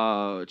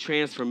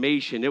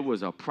transformation. It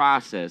was a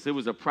process. It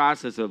was a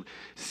process of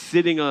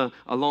sitting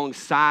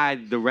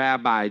alongside the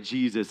rabbi,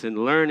 Jesus, and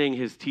learning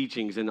his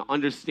teachings and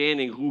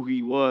understanding who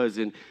he was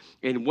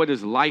and what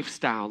his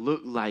lifestyle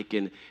looked like,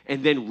 and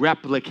then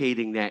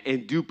replicating that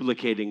and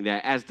duplicating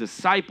that as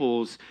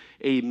disciples.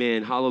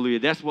 Amen. Hallelujah.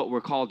 That's what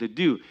we're called to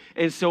do.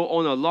 And so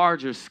on a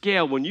larger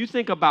scale, when you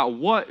think about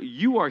what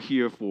you are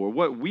here for,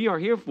 what we are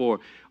here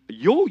for,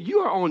 you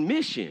are on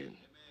mission.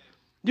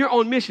 You're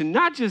on mission,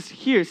 not just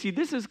here. See,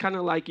 this is kind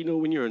of like,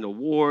 when you're in a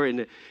war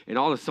and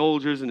all the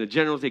soldiers and the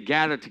generals, they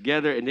gather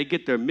together and they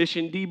get their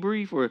mission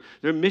debrief or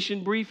their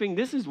mission briefing.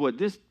 This is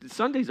what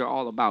Sundays are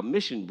all about,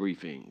 mission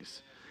briefings.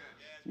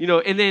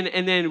 And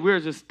then we're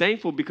just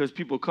thankful because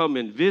people come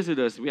and visit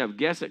us. We have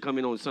guests that come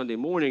in on Sunday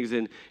mornings,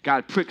 and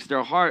God pricks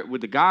their heart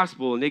with the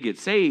gospel, and they get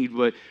saved.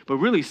 But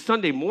really,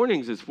 Sunday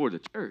mornings is for the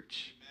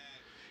church,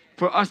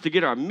 for us to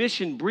get our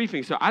mission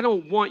briefing. So I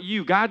don't want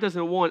God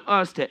doesn't want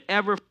us to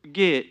ever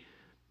forget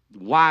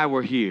why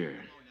we're here.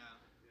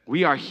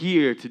 We are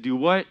here to do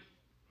what?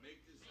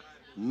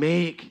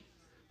 Make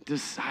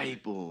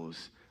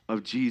disciples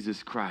of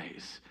Jesus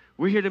Christ.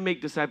 We're here to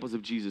make disciples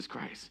of Jesus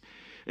Christ.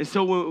 And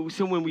so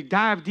when we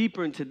dive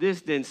deeper into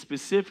this, then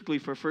specifically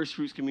for First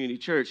Fruits Community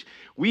Church,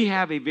 we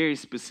have a very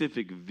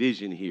specific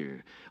vision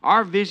here.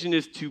 Our vision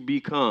is to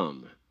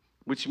become,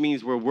 which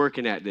means we're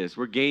working at this.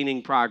 We're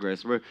gaining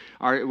progress.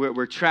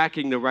 We're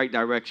tracking the right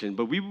direction.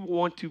 But we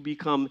want to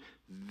become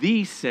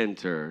the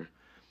center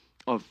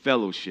of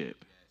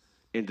fellowship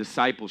and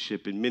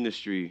discipleship and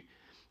ministry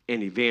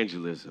and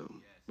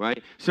evangelism,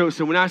 right? So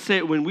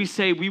when we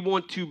say we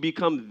want to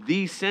become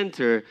the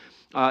center,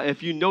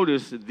 if you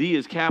notice, the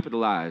is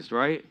capitalized,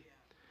 right?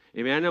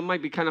 Amen. I know it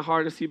might be kind of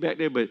hard to see back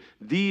there, but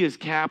the is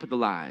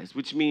capitalized,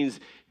 which means,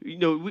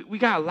 we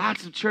got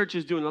lots of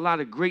churches doing a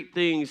lot of great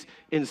things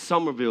in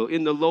Summerville,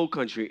 in the Low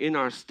Country, in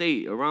our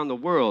state, around the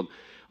world.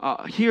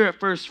 Here at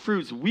First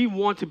Fruits, we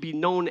want to be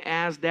known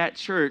as that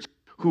church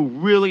who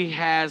really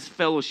has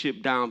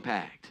fellowship down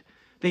packed.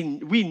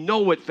 We know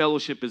what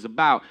fellowship is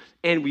about,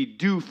 and we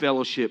do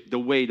fellowship the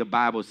way the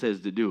Bible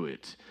says to do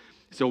it.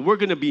 So we're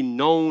going to be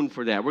known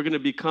for that. We're going to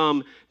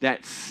become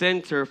that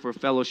center for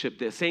fellowship,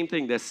 the same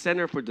thing, that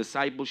center for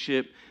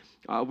discipleship.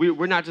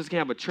 We're not just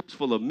going to have a church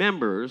full of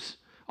members,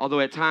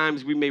 although at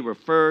times we may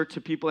refer to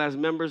people as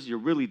members. You're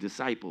really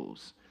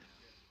disciples,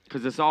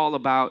 because it's all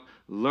about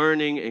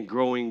learning and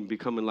growing,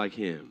 becoming like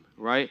him,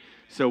 right?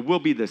 So we'll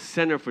be the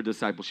center for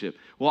discipleship.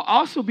 We'll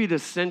also be the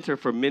center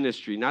for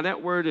ministry. Now,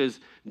 that word is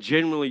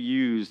generally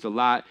used a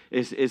lot.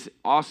 It's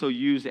also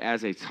used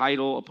as a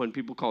title upon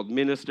people called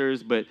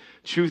ministers. But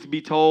truth be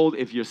told,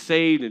 if you're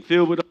saved and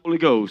filled with the Holy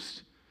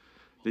Ghost,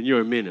 then you're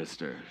a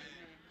minister.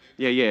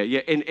 Yeah.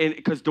 And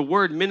because the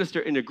word minister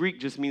in the Greek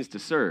just means to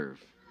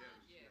serve.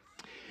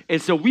 And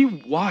so we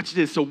watch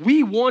this. So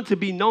we want to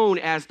be known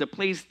as the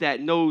place that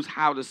knows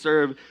how to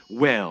serve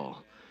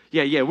well.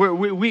 Yeah.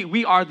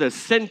 We are the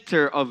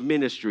center of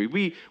ministry.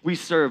 We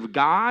serve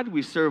God,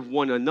 we serve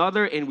one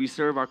another, and we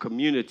serve our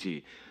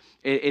community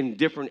in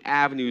different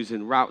avenues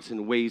and routes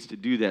and ways to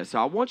do that. So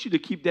I want you to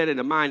keep that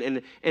in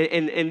mind.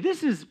 And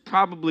this is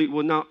probably,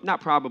 not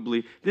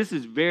probably, this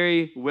is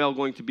very well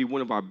going to be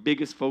one of our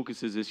biggest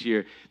focuses this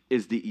year,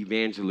 is the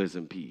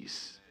evangelism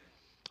piece.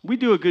 We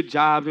do a good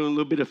job doing a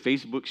little bit of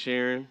Facebook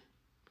sharing.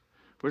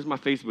 Where's my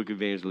Facebook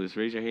evangelist?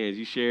 Raise your hands.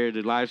 You shared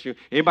the live stream.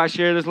 Anybody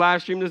share this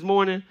live stream this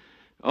morning?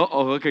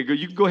 Okay, good.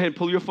 You can go ahead and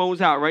pull your phones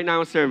out right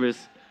now in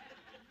service.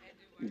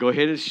 Go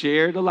ahead and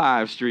share the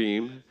live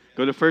stream.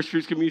 Go to First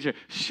Fruits Community.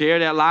 Share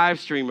that live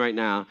stream right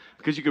now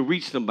because you can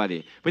reach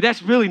somebody. But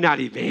that's really not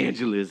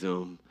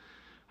evangelism.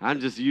 I'm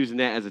just using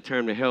that as a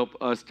term to help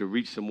us to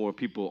reach some more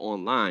people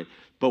online.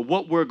 But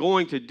what we're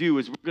going to do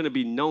is we're going to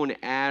be known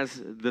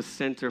as the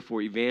Center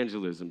for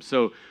Evangelism.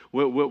 So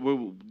what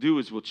we'll do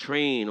is we'll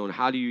train on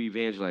how do you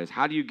evangelize?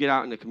 How do you get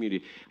out in the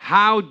community?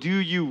 How do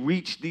you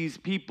reach these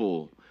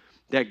people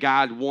that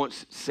God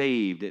wants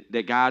saved,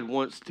 that God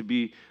wants to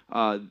be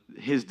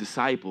his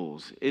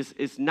disciples?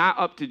 It's not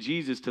up to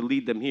Jesus to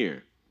lead them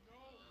here.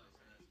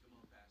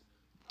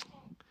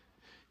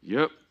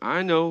 Yep,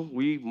 I know.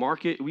 We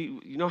market.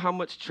 You know how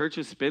much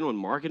churches spend on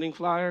marketing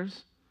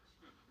flyers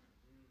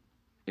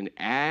and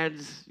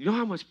ads? You know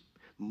how much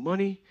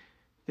money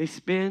they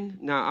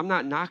spend? Now, I'm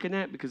not knocking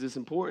that because it's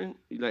important.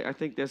 I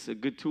think that's a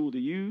good tool to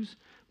use.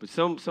 But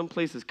some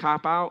places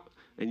cop out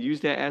and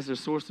use that as their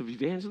source of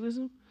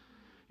evangelism.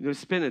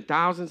 Spending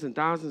thousands and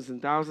thousands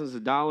and thousands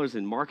of dollars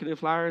in marketing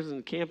flyers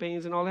and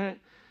campaigns and all that.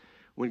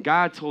 When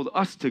God told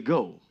us to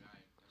go,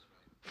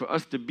 for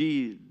us to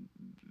be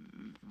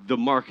the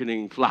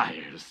marketing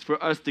flyers,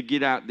 for us to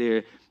get out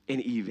there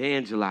and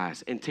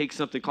evangelize and take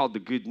something called the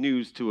good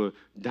news to a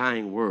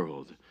dying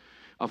world.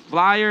 A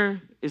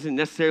flyer isn't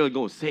necessarily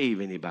going to save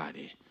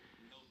anybody.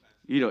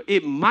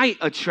 It might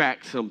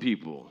attract some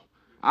people.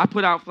 I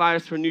put out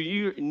flyers for New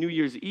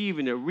Year's Eve,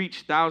 and it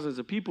reached thousands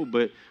of people,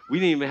 but we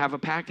didn't even have a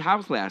packed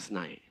house last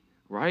night,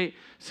 right?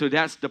 So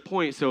that's the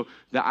point. So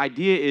the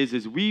idea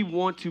is we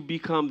want to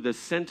become the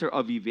center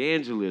of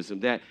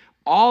evangelism, that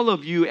all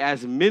of you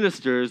as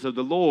ministers of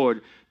the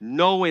Lord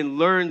know and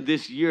learn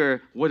this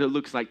year what it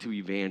looks like to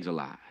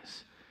evangelize.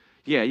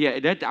 Yeah.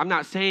 I'm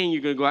not saying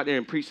you're going to go out there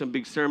and preach some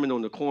big sermon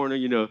on the corner,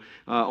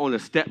 on a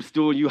step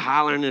stool, you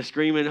hollering and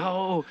screaming,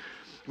 oh,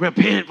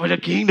 repent for the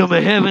kingdom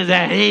of heaven is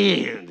at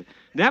hand.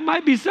 That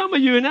might be some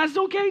of you, and that's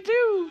okay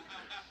too.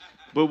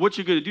 But what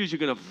you're going to do is you're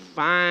going to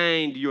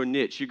find your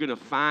niche. You're going to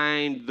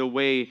find the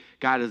way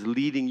God is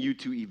leading you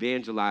to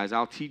evangelize.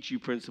 I'll teach you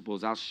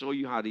principles. I'll show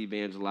you how to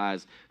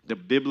evangelize the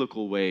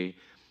biblical way,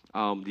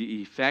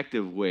 the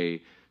effective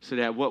way, so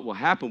that what will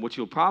happen, what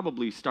you'll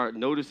probably start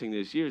noticing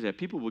this year, is that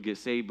people will get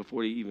saved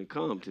before they even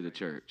come to the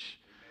church.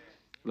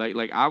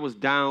 Like I was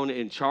down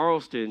in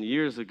Charleston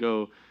years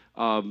ago,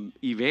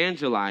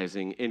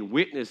 evangelizing and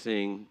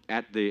witnessing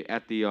at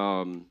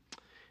the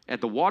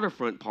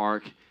waterfront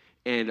park.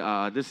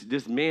 And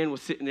this man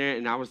was sitting there,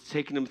 and I was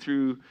taking him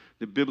through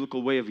the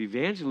biblical way of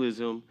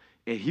evangelism,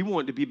 and he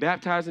wanted to be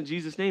baptized in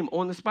Jesus' name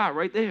on the spot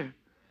right there.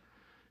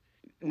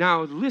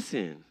 Now,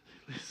 listen,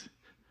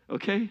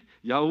 okay?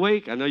 Y'all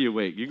awake? I know you're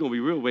awake. You're going to be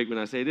real awake when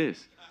I say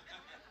this.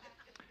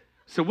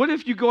 So what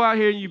if you go out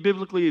here and you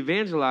biblically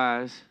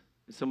evangelize,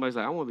 and somebody's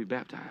like, I want to be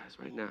baptized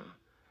right now.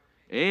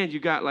 And you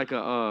got like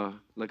a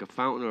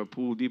fountain or a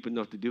pool deep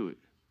enough to do it,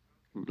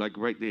 like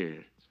right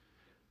there.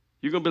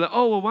 You're going to be like,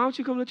 oh, well, why don't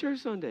you come to church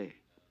Sunday?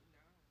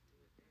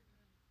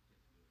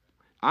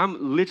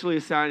 I'm literally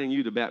assigning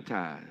you to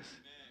baptize.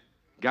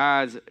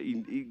 God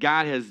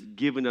has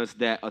given us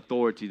that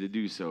authority to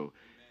do so.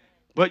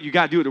 But you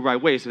got to do it the right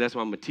way, so that's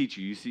why I'm going to teach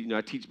you. You see, I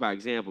teach by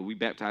example. We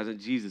baptize in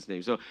Jesus'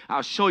 name. So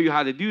I'll show you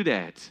how to do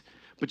that.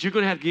 But you're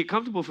going to have to get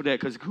comfortable for that,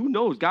 because who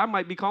knows? God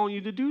might be calling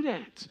you to do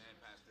that.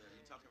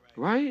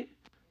 Right?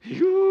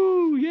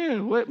 Yeah,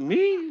 what,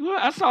 me?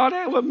 What, I saw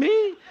that, what,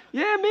 me?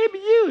 Yeah, maybe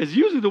you. It's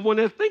usually the one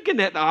that's thinking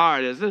that the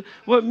hardest.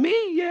 What,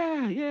 me?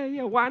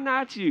 Yeah, why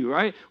not you,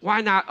 right? Why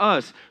not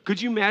us?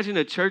 Could you imagine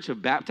a church of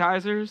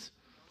baptizers?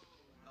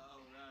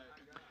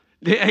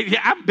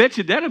 I bet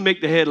you that'll make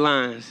the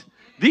headlines.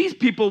 These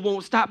people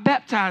won't stop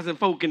baptizing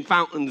folk in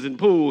fountains and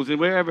pools and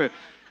wherever,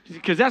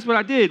 because that's what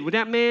I did. When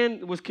that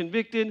man was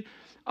convicted,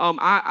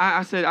 I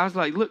was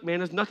like, look,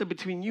 man, there's nothing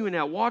between you and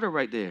that water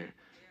right there.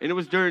 And it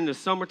was during the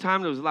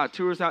summertime. There was a lot of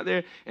tourists out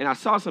there. And I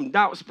saw some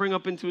doubt spring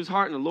up into his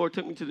heart. And the Lord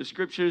took me to the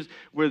scriptures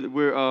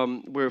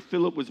where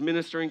Philip was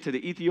ministering to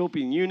the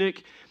Ethiopian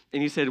eunuch.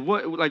 And he said,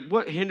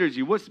 what hinders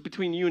you? What's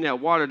between you and that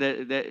water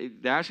that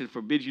I should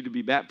forbid you to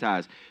be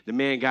baptized? The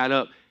man got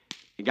up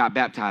and got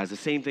baptized. The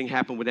same thing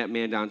happened with that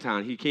man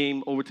downtown. He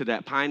came over to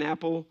that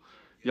pineapple.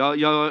 Y'all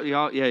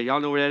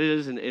know where that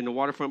is in the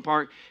waterfront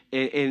park.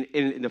 And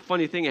the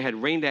funny thing, it had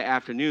rained that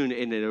afternoon,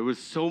 and there was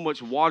so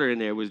much water in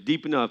there. It was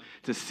deep enough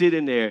to sit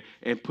in there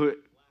and put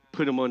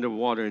him under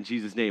water in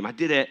Jesus' name. I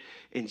did that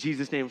in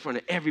Jesus' name in front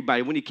of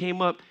everybody. When he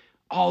came up,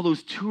 all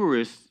those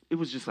tourists, it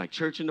was just like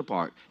church in the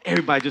park.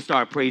 Everybody just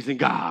started praising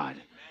God.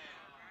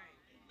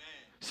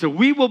 So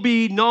we will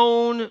be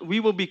known, we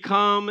will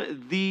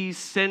become the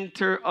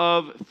center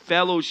of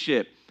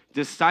fellowship,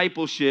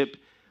 discipleship,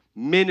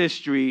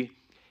 ministry,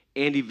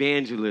 and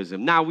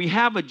evangelism. Now, we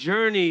have a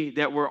journey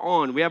that we're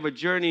on. We have a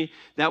journey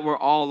that we're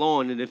all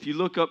on. And if you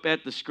look up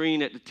at the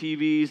screen, at the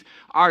TVs,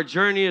 our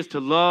journey is to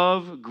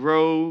love,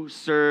 grow,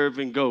 serve,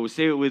 and go.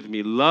 Say it with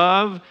me.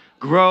 Love,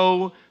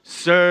 grow,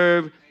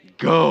 serve,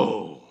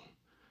 go.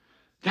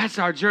 That's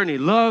our journey.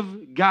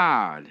 Love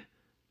God.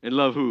 And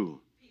love who?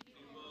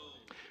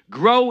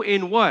 Grow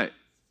in what?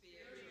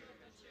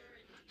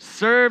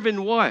 Serve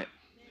in what?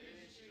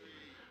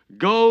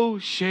 Go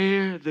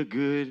share the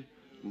good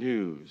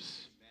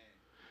news.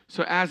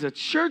 So as a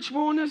church,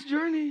 we're on this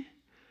journey,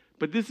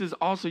 but this is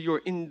also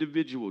your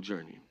individual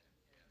journey.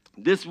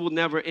 This will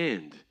never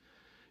end.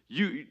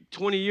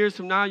 20 years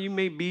from now, you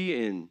may be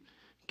in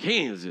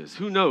Kansas,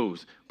 who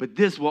knows? But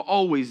this will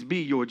always be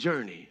your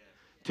journey,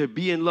 to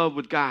be in love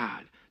with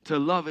God, to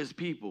love his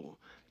people,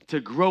 to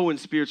grow in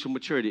spiritual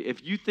maturity.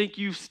 If you think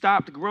you've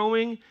stopped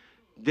growing,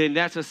 then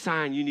that's a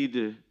sign you need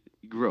to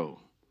grow,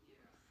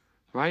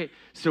 right?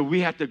 So we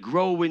have to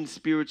grow in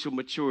spiritual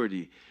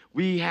maturity.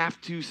 We have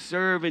to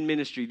serve in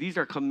ministry. These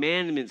are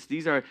commandments.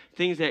 These are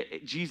things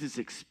that Jesus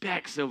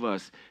expects of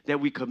us that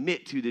we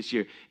commit to this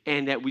year,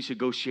 and that we should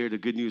go share the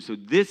good news. So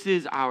this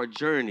is our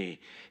journey.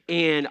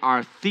 And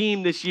our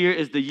theme this year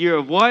is the year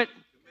of what?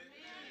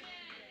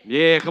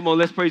 Yeah, come on,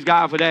 let's praise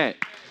God for that.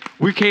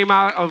 We came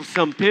out of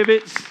some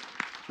pivots.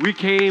 We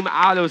came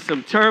out of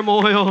some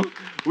turmoil.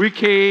 We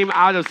came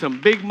out of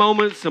some big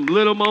moments, some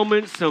little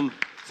moments, some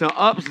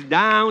ups,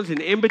 downs, and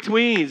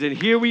in-betweens. And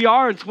here we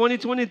are in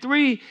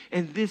 2023,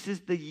 and this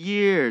is the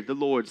year, the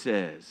Lord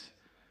says,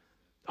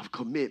 of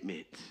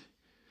commitment.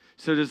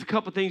 So there's a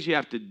couple things you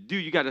have to do.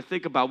 You got to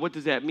think about, what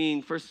does that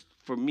mean? First,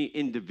 for me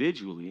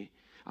individually,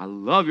 I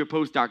love your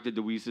post, Dr.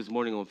 DeWeese, this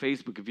morning on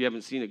Facebook. If you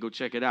haven't seen it, go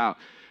check it out.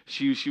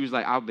 She was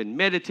like, I've been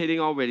meditating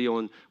already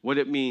on what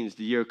it means,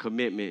 the year of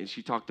commitment. And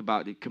she talked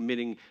about it,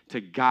 committing to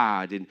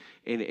God and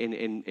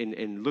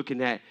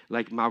looking at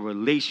like my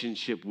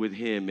relationship with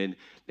him and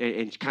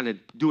kind of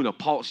doing a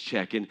pulse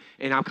check. And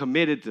I'm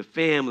committed to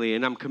family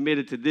and I'm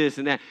committed to this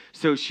and that.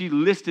 So she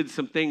listed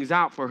some things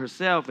out for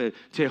herself and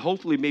to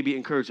hopefully maybe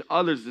encourage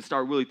others to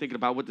start really thinking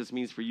about what this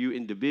means for you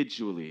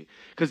individually.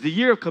 Because the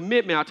year of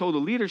commitment, I told the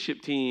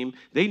leadership team,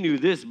 they knew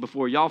this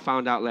before y'all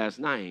found out last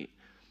night.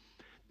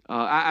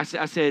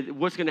 I said,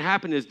 what's going to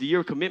happen is the year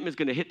of commitment is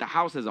going to hit the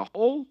house as a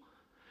whole,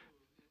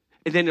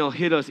 and then it'll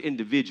hit us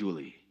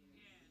individually.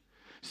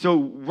 So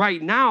right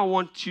now, I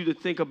want you to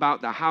think about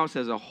the house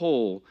as a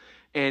whole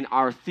and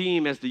our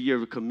theme as the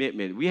year of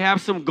commitment. We have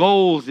some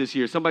goals this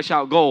year. Somebody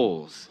shout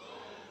goals.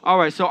 All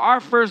right, so our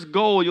first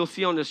goal you'll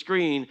see on the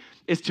screen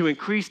is to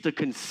increase the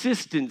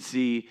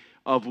consistency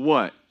of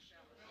what?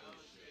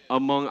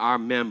 Among our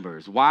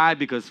members. Why?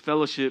 Because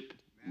fellowship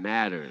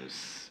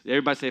matters.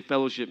 Everybody say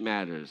fellowship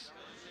matters.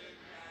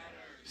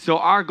 So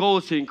our goal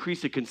is to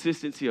increase the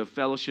consistency of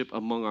fellowship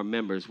among our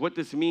members. What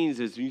this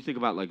means is when you think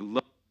about like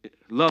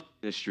love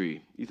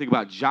ministry, you think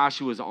about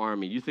Joshua's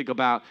army, you think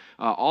about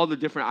all the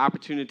different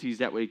opportunities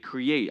that we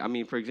create. I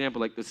mean, for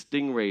example, like the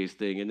Stingrays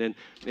thing and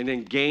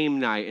then game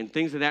night and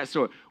things of that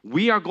sort.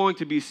 We are going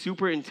to be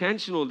super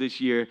intentional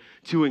this year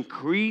to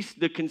increase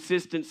the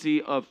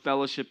consistency of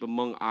fellowship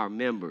among our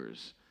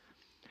members.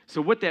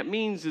 So what that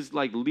means is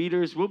like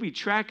leaders, we'll be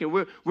tracking.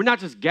 We're not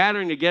just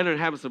gathering together and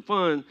having some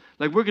fun.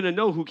 Like we're going to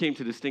know who came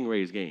to the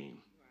Stingrays game.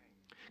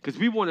 Because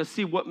we want to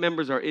see what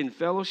members are in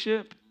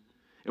fellowship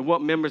and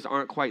what members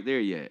aren't quite there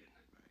yet.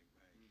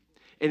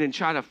 And then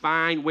try to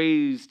find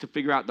ways to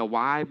figure out the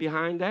why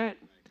behind that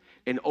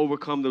and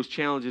overcome those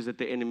challenges that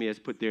the enemy has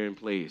put there in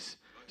place.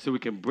 So we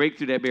can break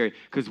through that barrier.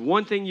 Because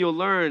one thing you'll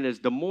learn is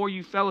the more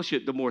you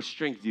fellowship, the more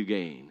strength you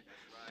gain.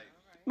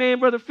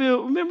 Man, Brother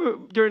Phil, remember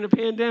during the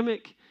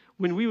pandemic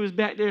when we was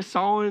back there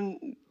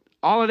sawing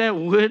all of that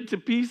wood to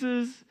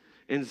pieces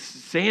and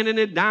sanding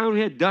it down?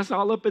 We had dust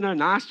all up in our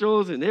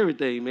nostrils and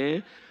everything,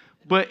 man.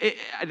 But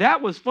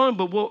that was fun.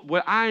 But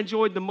what I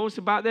enjoyed the most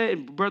about that,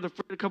 and Brother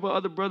Fred, a couple of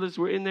other brothers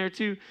were in there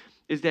too,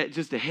 is that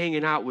just the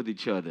hanging out with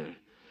each other.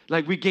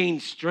 Like we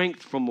gained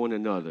strength from one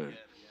another.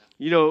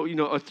 You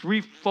know, a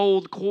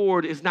threefold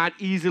cord is not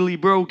easily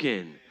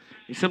broken.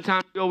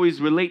 Sometimes we always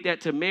relate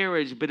that to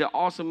marriage, but it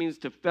also means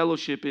to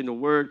fellowship in the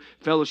word,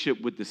 fellowship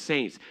with the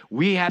saints.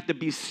 We have to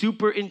be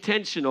super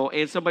intentional,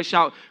 and somebody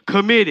shout,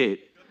 committed.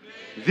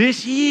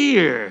 This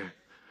year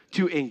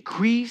to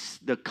increase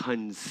the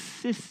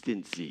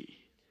consistency.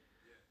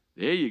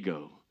 There you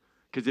go.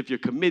 Because if you're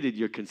committed,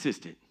 you're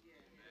consistent.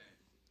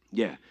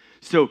 Yeah.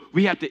 So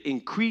we have to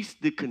increase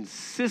the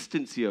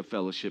consistency of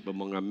fellowship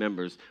among our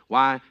members.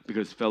 Why?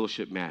 Because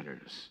fellowship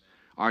matters.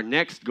 Our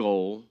next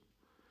goal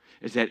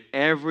is that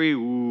every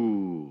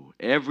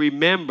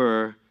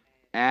member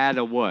add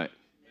a what?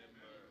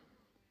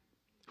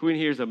 Who in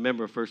here is a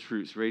member of First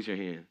Fruits? Raise your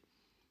hand.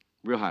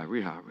 Real high,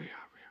 real high, real high, real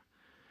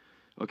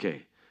high.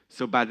 Okay,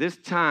 so by this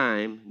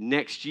time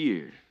next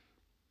year,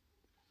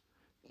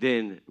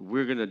 then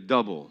we're going to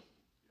double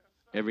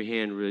every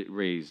hand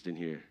raised in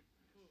here.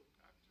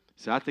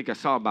 So I think I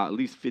saw about at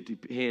least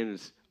 50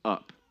 hands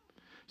up.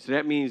 So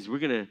that means we're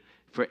going to,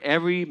 for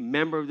every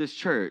member of this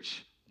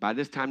church, by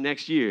this time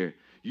next year,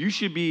 you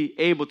should be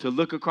able to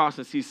look across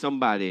and see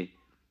somebody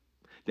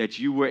that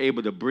you were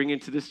able to bring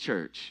into this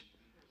church,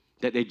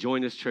 that they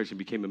joined this church and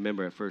became a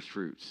member at First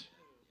Fruits.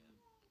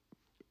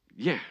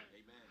 Yeah.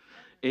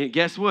 And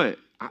guess what?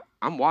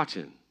 I'm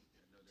watching.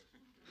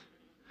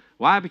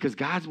 Why? Because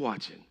God's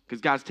watching.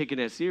 Because God's taking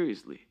that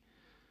seriously.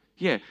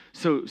 Yeah.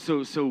 So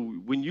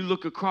when you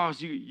look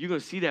across, you're going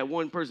to see that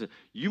one person.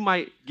 You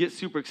might get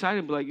super excited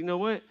and be like, you know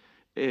what?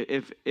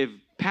 If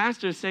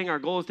pastor is saying our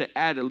goal is to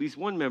add at least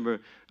one member,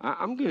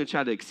 I'm going to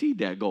try to exceed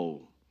that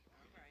goal.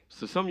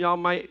 So some of y'all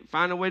might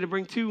find a way to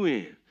bring two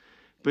in.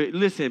 But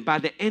listen, by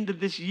the end of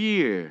this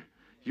year,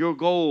 your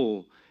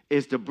goal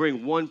is to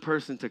bring one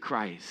person to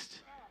Christ.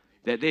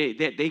 That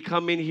they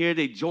come in here,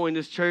 they join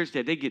this church,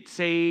 that they get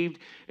saved,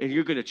 and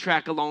you're going to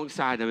track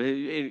alongside them.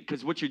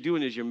 Because what you're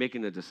doing is you're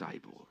making a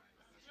disciple.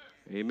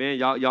 Amen.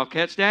 Y'all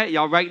catch that?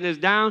 Y'all writing this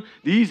down?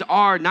 These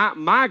are not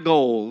my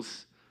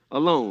goals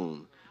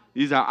alone.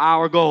 These are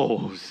our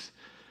goals.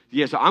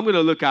 Yeah, so I'm going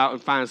to look out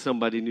and find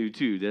somebody new,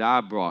 too, that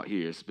I brought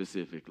here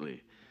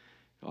specifically.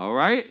 All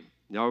right?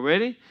 Y'all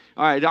ready?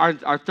 All right,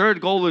 our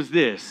third goal is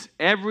this.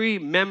 Every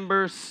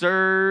member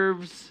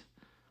serves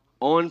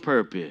on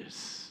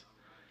purpose.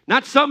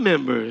 Not some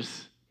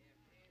members.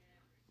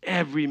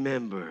 Every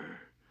member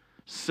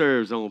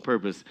serves on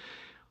purpose.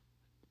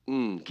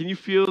 Can you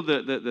feel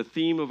the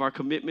theme of our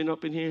commitment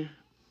up in here?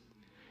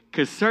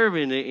 Because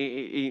serving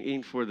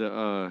ain't for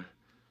the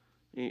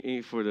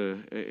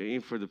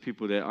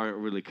people that aren't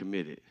really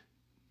committed.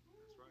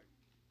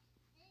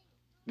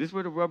 This is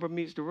where the rubber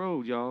meets the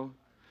road, y'all.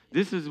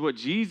 This is what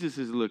Jesus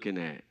is looking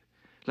at.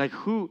 Like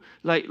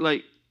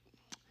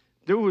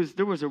there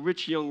was a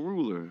rich young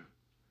ruler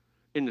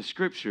in the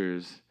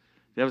scriptures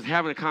that was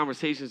having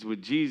conversations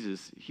with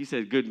Jesus, he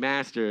said, good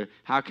master,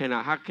 how can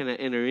I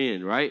enter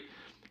in, right?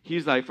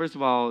 He's like, first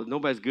of all,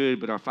 nobody's good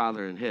but our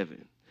Father in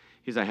heaven.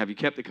 He's like, have you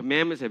kept the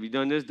commandments? Have you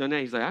done this, done that?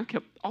 He's like, I've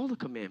kept all the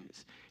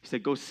commandments. He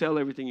said, go sell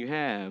everything you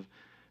have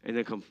and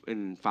then come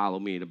and follow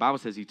me. The Bible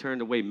says he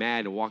turned away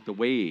mad and walked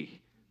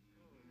away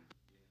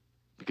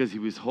because he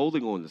was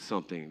holding on to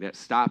something that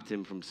stopped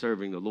him from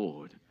serving the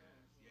Lord.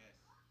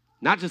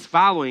 Not just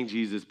following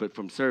Jesus, but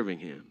from serving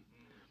him.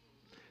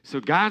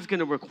 So God's going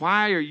to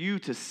require you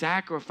to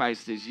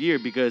sacrifice this year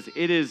because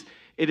it is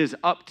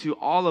up to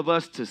all of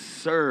us to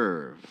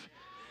serve.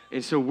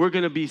 And so we're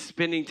going to be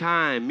spending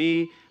time,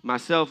 me,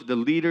 myself, the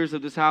leaders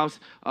of this house,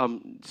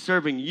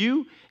 serving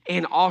you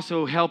and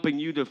also helping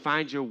you to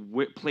find your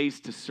place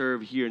to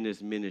serve here in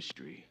this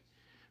ministry,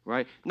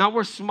 right? Now,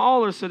 we're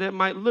smaller, so that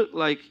might look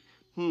like,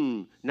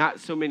 not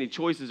so many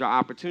choices or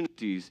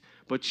opportunities,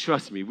 but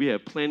trust me, we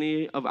have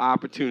plenty of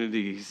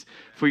opportunities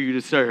for you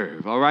to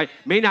serve, all right?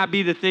 May not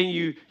be the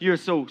thing you're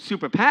so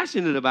super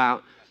passionate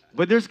about,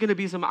 but there's going to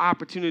be some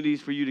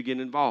opportunities for you to get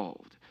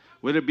involved,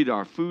 whether it be to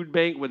our food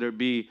bank, whether it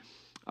be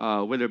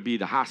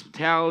the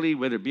hospitality,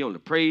 whether it be on the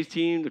praise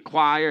team, the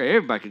choir.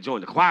 Everybody can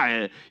join the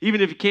choir.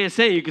 Even if you can't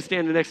sing, you can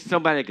stand next to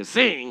somebody that can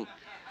sing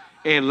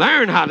and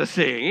learn how to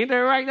sing. Ain't that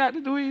right,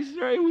 Dr. Louise?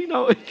 Right? We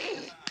know it.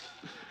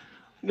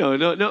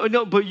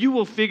 No, but you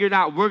will figure it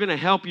out. We're going to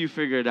help you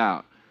figure it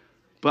out.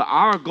 But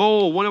our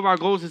goal, one of our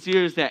goals this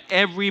year is that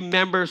every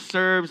member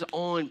serves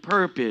on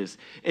purpose.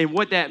 And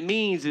what that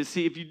means is,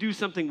 see, if you do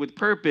something with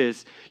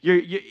purpose,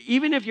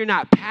 even if you're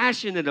not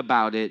passionate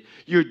about it,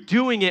 you're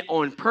doing it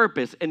on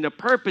purpose. And the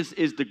purpose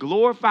is to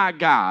glorify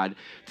God,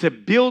 to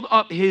build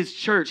up his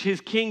church,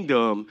 his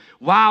kingdom,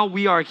 while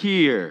we are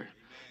here.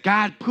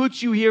 God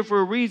put you here for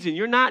a reason.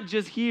 You're not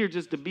just here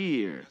just to be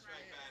here.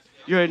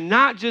 You're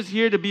not just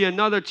here to be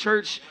another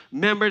church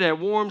member that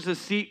warms a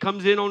seat,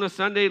 comes in on a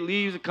Sunday,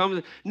 leaves,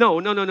 comes. No.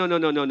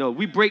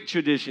 We break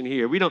tradition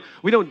here. We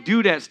don't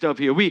do that stuff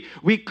here.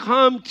 We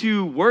come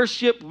to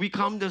worship. We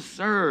come to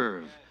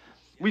serve.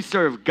 We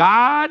serve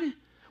God.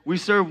 We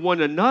serve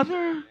one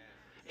another,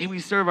 and we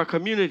serve our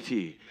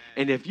community.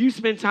 And if you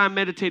spend time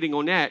meditating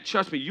on that,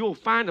 trust me, you'll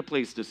find a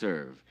place to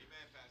serve.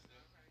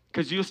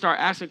 Because you'll start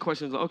asking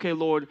questions like, okay,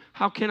 Lord,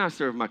 how can I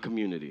serve my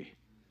community?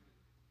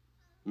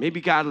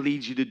 Maybe God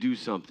leads you to do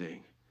something.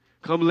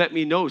 Come let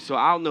me know so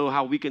I'll know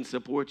how we can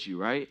support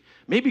you, right?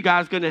 Maybe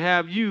God's going to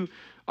have you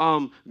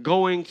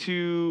going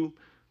to,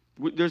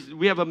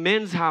 we have a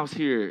men's house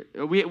here.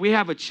 We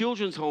have a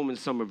children's home in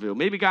Summerville.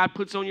 Maybe God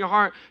puts on your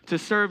heart to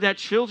serve that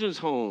children's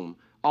home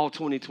all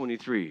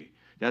 2023.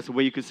 That's the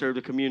way you can serve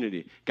the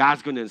community.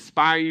 God's going to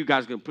inspire you.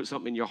 God's going to put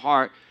something in your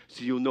heart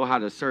so you'll know how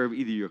to serve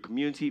either your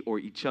community or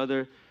each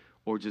other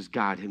or just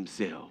God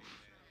himself,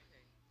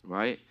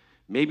 right?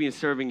 Maybe in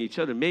serving each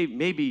other,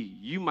 maybe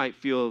you might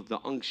feel the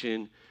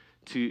unction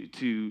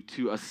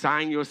to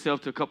assign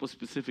yourself to a couple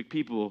specific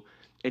people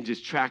and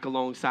just track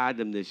alongside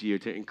them this year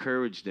to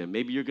encourage them.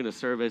 Maybe you're going to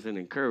serve as an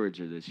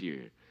encourager this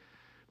year.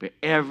 But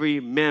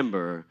every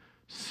member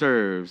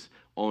serves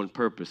on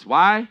purpose.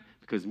 Why?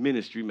 Because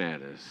ministry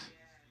matters.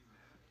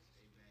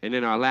 And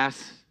then our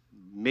last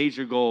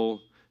major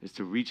goal is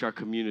to reach our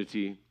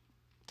community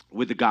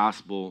with the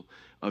gospel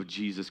of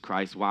Jesus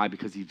Christ. Why?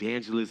 Because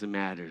evangelism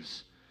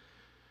matters.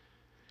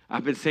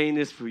 I've been saying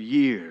this for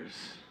years.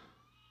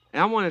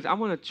 And I want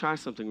to try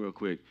something real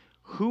quick.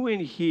 Who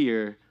in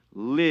here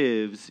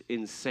lives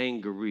in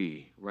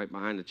Sangaree, right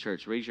behind the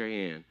church? Raise your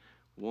hand.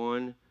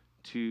 1,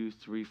 2,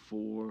 3,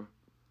 4.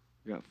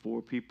 We got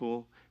 4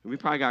 people. And we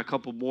probably got a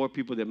couple more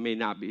people that may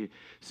not be.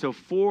 So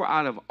 4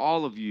 out of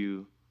all of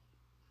you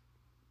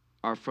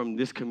are from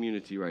this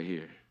community right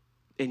here.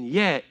 And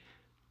yet,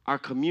 our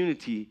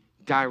community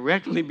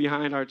directly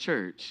behind our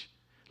church.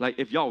 Like,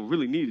 if y'all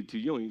really needed to,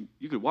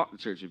 you could walk to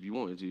church if you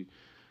wanted to,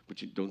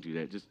 but you don't do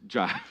that. Just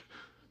drive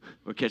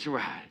or catch a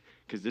ride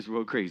because this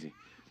road crazy.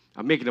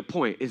 I'm making a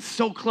point. It's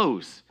so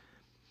close.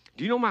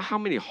 Do you know how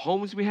many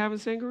homes we have in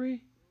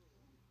Sangaree?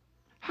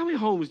 How many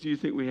homes do you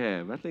think we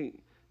have? I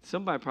think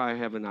somebody probably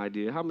have an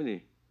idea. How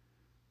many?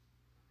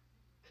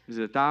 Is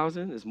it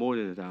 1,000? It's more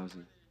than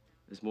 1,000.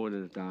 It's more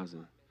than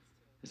 1,000.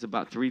 It's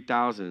about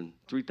 3,000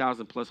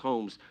 plus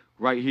homes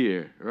right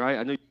here, right?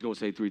 I know you don't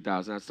say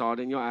 3,000. I saw it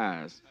in your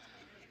eyes.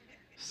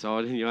 Saw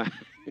it in your eyes.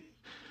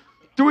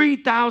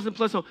 3,000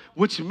 plus homes,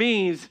 which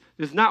means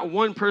there's not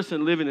one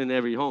person living in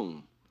every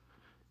home.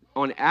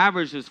 On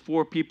average, there's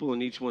 4 people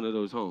in each one of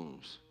those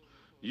homes.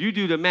 You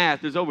do the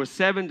math. There's over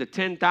 7,000 to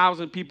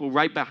 10,000 people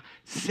right behind.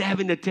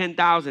 7,000 to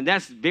 10,000.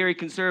 That's very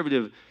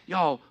conservative.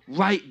 Y'all,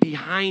 right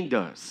behind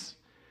us.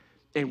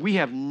 And we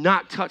have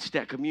not touched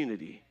that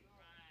community.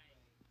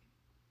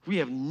 We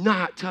have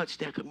not touched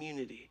that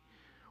community.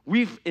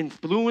 We've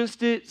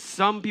influenced it.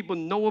 Some people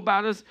know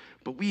about us,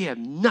 but we have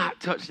not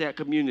touched that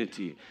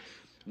community.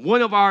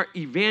 One of our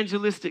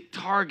evangelistic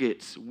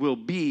targets will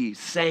be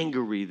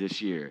Sangaree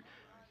this year.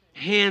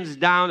 Hands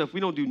down, if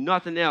we don't do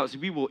nothing else,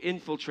 we will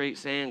infiltrate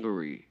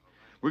Sangaree.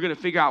 We're going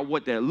to figure out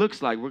what that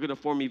looks like. We're going to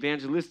form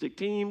evangelistic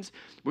teams.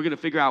 We're going to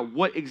figure out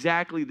what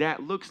exactly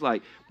that looks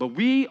like. But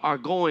we are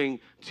going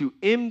to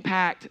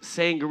impact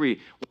Sangaree.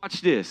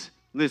 Watch this.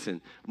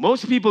 Listen,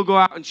 most people go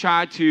out and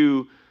try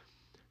to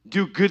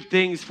do good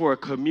things for a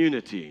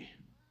community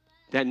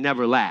that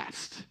never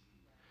lasts.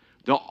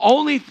 The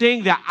only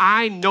thing that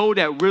I know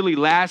that really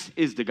lasts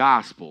is the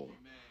gospel.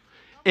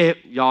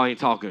 Y'all ain't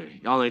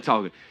talking. Y'all ain't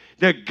talking.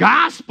 The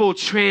gospel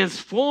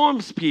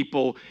transforms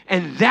people,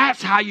 and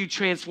that's how you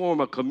transform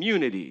a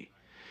community.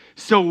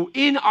 So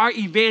in our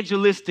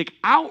evangelistic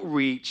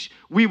outreach,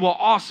 we will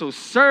also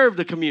serve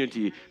the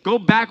community. Go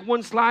back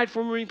one slide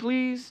for me,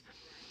 please.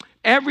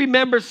 Every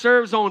member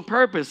serves on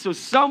purpose. So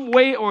some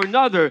way or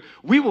another,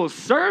 we will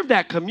serve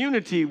that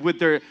community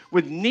with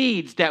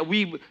needs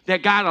that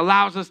God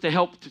allows us to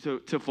help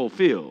to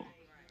fulfill.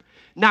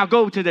 Now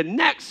go to the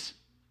next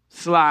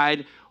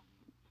slide.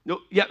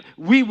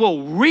 We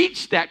will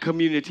reach that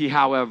community,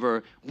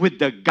 however, with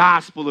the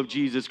gospel of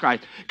Jesus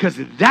Christ, because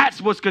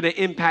that's what's going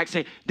to impact.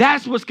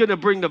 That's what's going to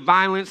bring the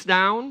violence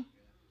down.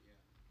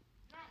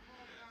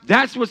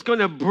 That's what's going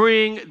to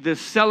bring the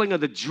selling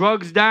of the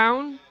drugs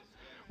down.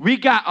 We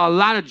got a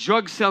lot of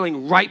drug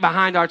selling right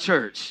behind our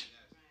church.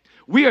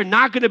 We are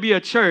not going to be a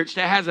church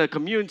that has a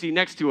community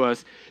next to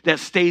us that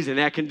stays in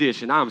that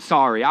condition. I'm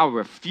sorry. I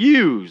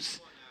refuse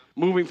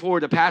moving forward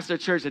to pastor a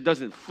church that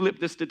doesn't flip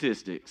the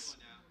statistics.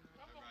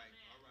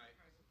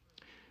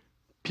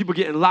 People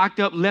getting locked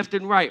up left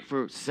and right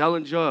for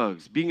selling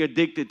drugs, being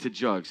addicted to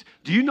drugs.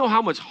 Do you know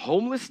how much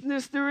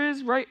homelessness there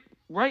is right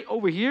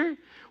over here?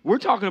 We're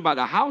talking about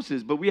the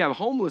houses, but we have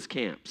homeless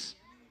camps.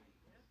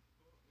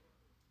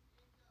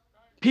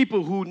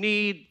 People who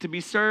need to be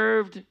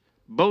served,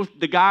 both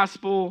the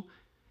gospel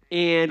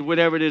and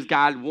whatever it is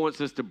God wants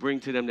us to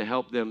bring to them to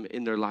help them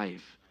in their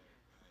life.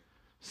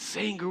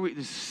 Sangaree,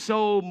 there's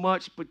so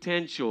much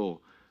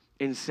potential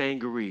in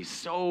Sangaree,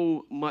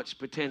 so much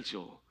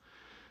potential.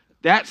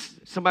 That's,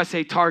 somebody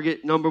say,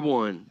 target number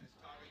one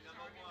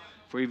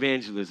for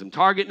evangelism.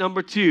 Target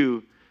number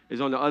 2 is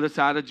on the other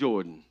side of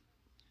Jordan.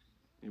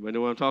 Anybody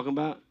know what I'm talking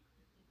about?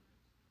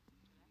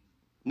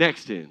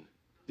 Nexton.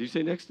 Did you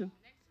say Nexton?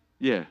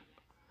 Yeah.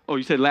 Oh,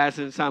 you said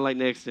Laston? Sound like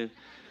Nexton.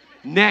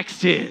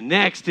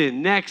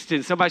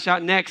 Nexton. Somebody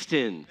shout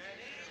Nexton.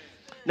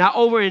 Now,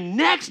 over in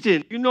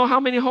Nexton, you know how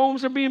many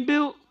homes are being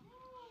built?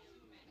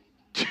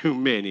 Too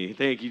many.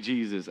 Thank you,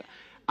 Jesus.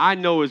 I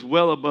know it's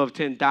well above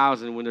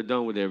 10,000 when they're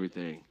done with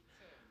everything.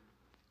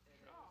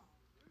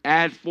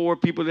 Add 4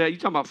 people to that. You're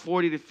talking about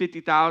 40 to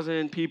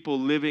 50,000 people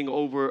living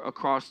over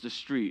across the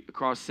street,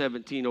 across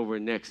 17 over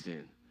in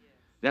Nexton.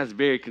 That's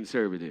very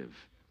conservative.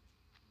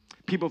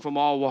 People from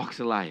all walks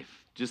of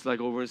life, just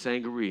like over in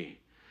Sangaree.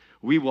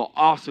 We will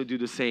also do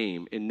the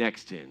same in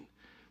Nexton.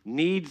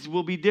 Needs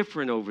will be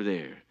different over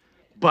there.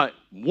 But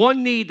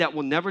one need that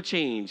will never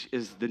change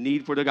is the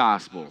need for the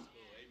gospel.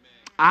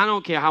 I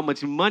don't care how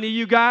much money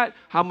you got,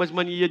 how much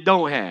money you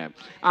don't have.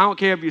 I don't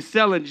care if you're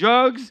selling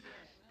drugs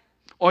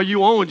or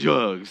you own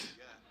drugs.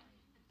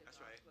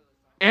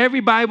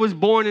 Everybody was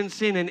born in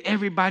sin and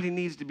everybody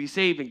needs to be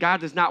saved. And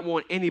God does not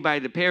want anybody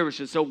to perish.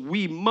 And so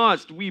we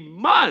must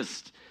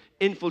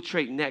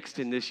infiltrate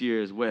Nexton this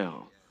year as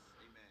well.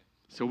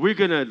 So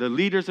the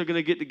leaders are going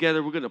to get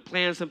together. We're going to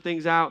plan some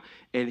things out.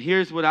 And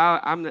here's what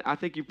I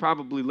think you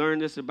probably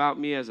learned this about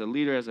me as a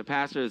leader, as a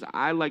pastor, is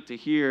I like to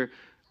hear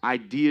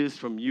ideas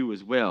from you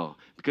as well,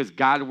 because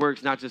God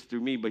works not just through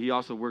me, but he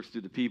also works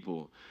through the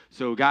people.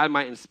 So God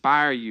might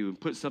inspire you and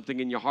put something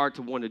in your heart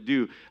to want to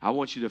do. I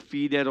want you to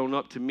feed that on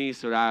up to me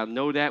so that I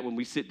know that when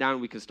we sit down,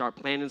 we can start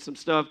planning some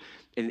stuff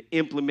and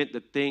implement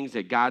the things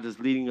that God is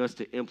leading us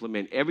to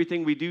implement.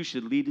 Everything we do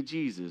should lead to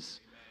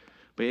Jesus.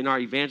 But in our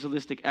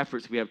evangelistic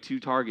efforts, we have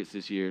 2 targets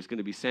this year. It's going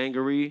to be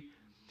Sangaree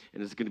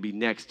and it's going to be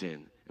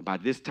Nexton. And by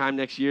this time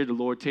next year, the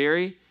Lord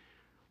tarry,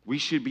 we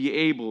should be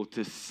able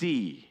to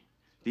see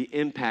the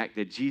impact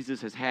that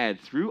Jesus has had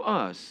through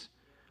us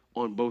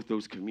on both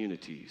those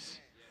communities.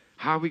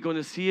 How are we going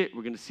to see it?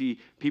 We're going to see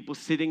people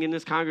sitting in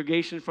this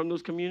congregation from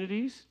those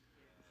communities.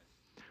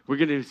 We're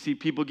going to see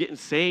people getting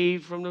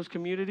saved from those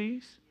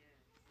communities.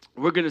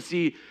 We're going to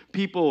see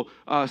people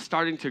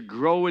starting to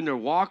grow in their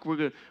walk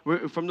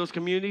from those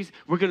communities.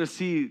 We're going to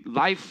see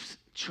life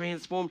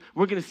transform.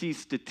 We're going to see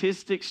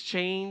statistics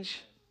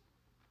change.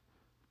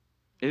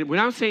 And when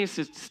I'm saying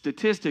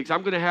statistics,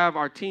 I'm going to have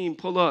our team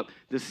pull up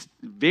this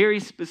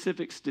very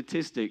specific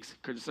statistics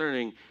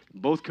concerning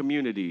both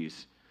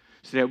communities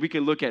so that we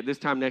can look at this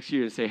time next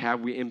year and say,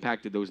 have we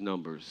impacted those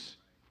numbers?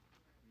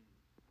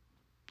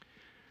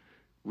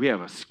 We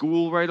have a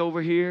school right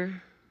over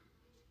here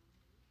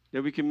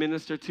that we can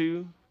minister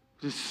to.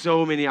 There's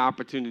so many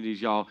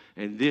opportunities, y'all,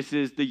 and this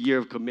is the year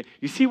of commitment.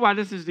 You see why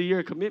this is the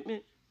year of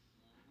commitment?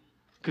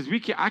 Because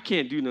I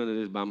can't do none of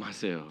this by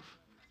myself.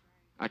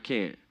 I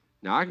can't.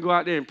 Now, I can go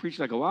out there and preach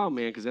like a wild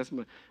man because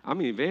I'm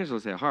an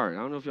evangelist at heart. I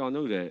don't know if y'all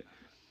know that.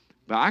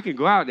 But I can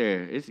go out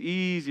there. It's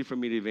easy for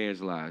me to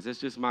evangelize. That's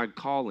just my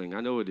calling.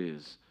 I know it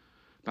is.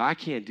 But I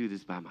can't do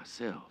this by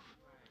myself.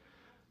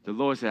 The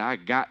Lord said, I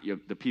got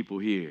the people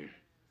here.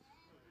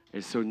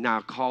 And so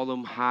now call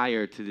them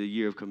higher to the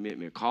year of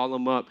commitment. Call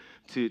them up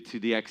to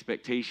the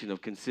expectation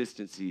of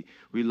consistency,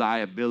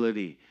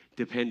 reliability,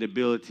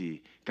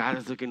 dependability. God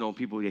is looking on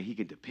people that he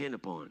can depend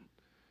upon,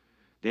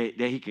 that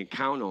he can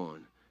count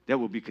on, that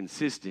will be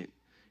consistent,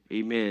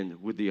 amen,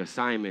 with the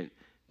assignment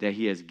that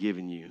he has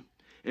given you.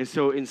 And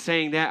so in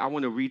saying that, I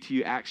want to read to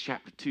you Acts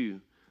chapter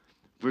 2,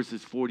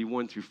 verses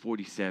 41 through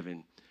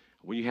 47.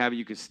 When you have it,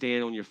 you can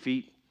stand on your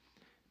feet.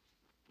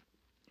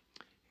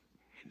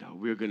 And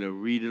we're going to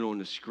read it on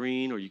the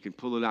screen, or you can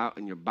pull it out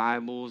in your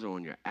Bibles or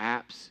on your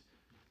apps.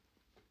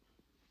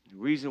 The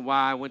reason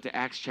why I went to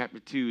Acts chapter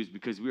 2 is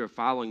because we are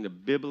following the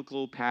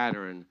biblical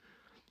pattern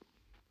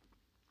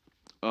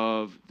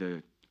of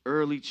the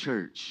early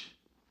church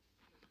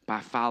by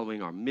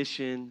following our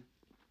mission,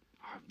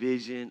 our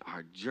vision,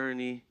 our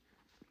journey,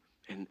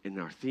 and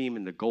our theme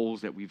and the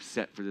goals that we've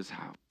set for this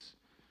house.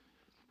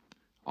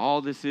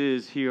 All this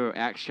is here,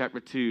 Acts chapter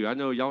 2. I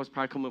know y'all was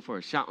probably coming for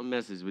a shouting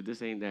message, but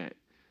this ain't that.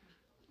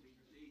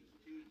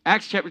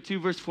 Acts chapter 2,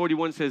 verse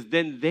 41 says,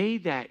 then they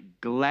that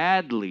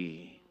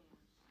gladly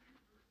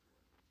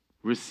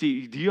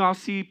receive. Do you all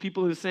see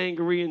people in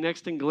Sangaree and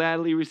next and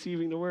gladly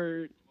receiving the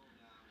word?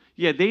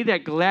 Yeah, they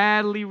that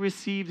gladly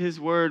received his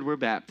word were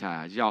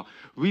baptized. Y'all,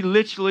 we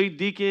literally,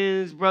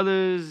 deacons,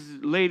 brothers,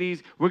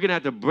 ladies, we're going to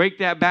have to break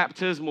that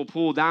baptismal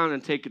pool down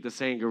and take it to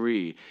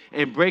Sangaree.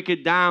 And break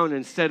it down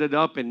and set it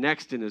up in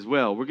Nexton as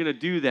well. We're going to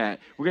do that.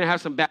 We're going to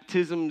have some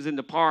baptisms in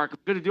the park.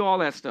 We're going to do all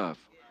that stuff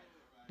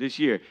this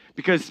year.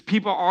 Because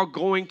people are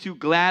going to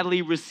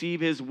gladly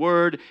receive his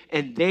word.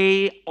 And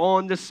they,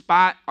 on the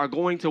spot, are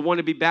going to want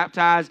to be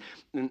baptized.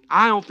 And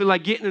I don't feel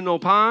like getting in no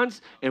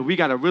ponds. And we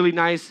got a really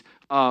nice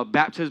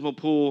baptismal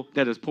pool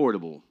that is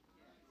portable.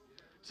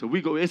 So we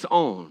go, it's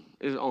on.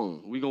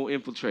 We going to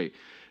infiltrate.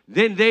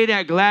 Then they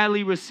that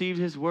gladly received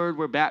his word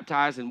were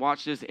baptized, and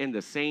watch this, and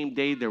the same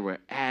day there were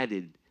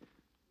added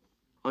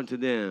unto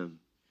them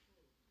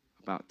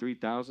about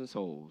 3,000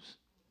 souls.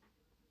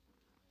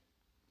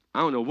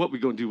 I don't know what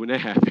we're going to do when that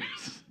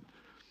happens,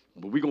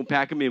 but we're going to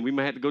pack them in. We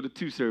might have to go to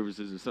 2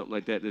 services or something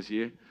like that this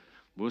year.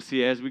 We'll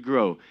see as we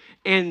grow.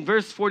 And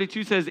verse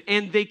 42 says,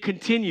 and they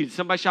continued.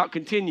 Somebody shout,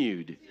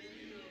 continued.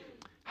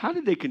 How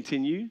did they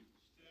continue?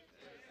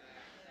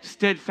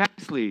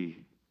 Steadfastly.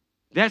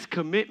 That's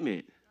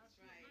commitment.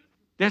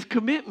 That's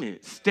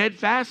commitment.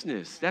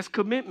 Steadfastness. That's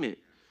commitment.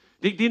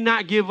 They did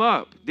not give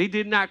up. They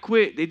did not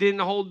quit. They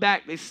didn't hold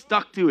back. They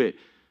stuck to it.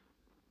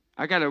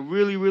 I got a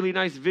really, really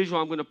nice visual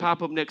I'm going to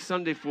pop up next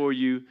Sunday for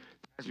you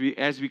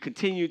as we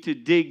continue to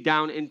dig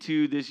down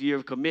into this year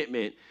of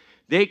commitment.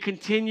 They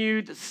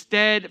continued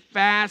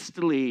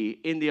steadfastly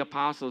in the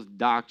apostles'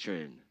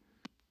 doctrine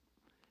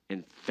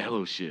and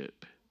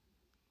fellowship,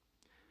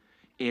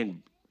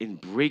 and in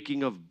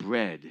breaking of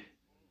bread,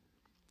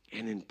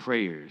 and in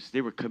prayers.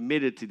 They were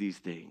committed to these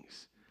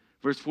things.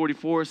 Verse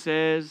 44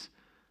 says,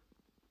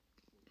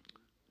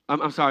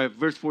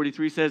 verse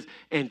 43 says,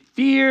 and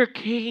fear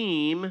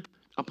came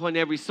upon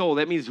every soul.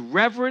 That means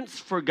reverence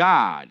for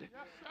God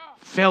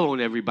fell on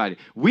everybody.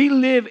 We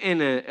live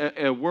in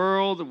a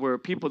world where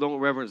people don't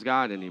reverence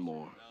God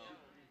anymore.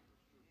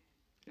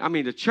 I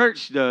mean, the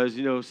church does,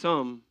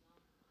 some.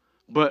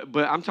 But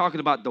I'm talking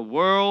about the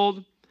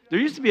world. There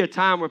used to be a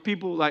time where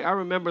people, I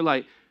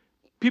remember,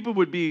 people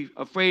would be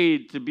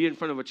afraid to be in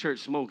front of a church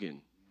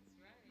smoking.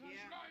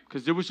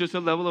 Because there was just a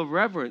level of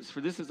reverence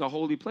for this is a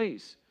holy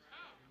place.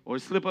 Or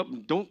slip up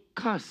and don't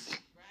cuss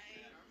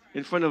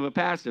in front of a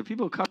pastor.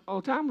 People cuss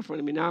all the time in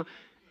front of me now.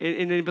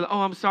 And they'd be like,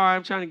 oh, I'm sorry,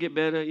 I'm trying to get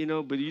better,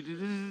 but this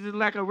is a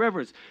lack of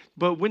reverence.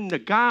 But when the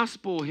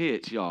gospel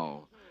hits,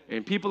 y'all,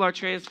 and people are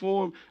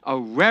transformed, a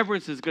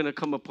reverence is going to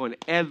come upon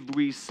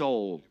every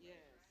soul.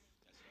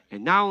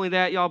 And not only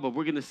that, y'all, but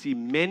we're going to see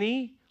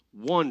many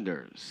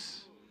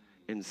wonders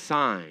and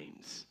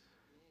signs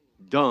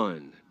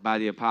done by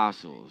the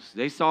apostles.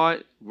 They saw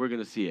it, we're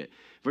going to see it.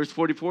 Verse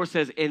 44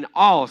 says, in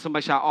all,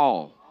 somebody shout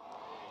all.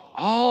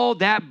 All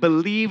that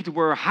believed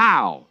were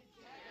how?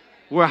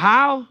 Were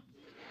how?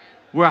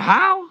 Were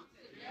how?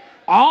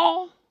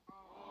 All?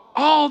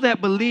 All that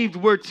believed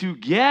were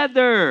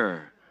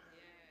together.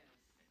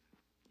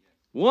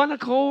 One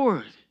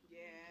accord.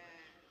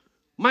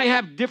 Might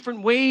have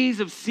different ways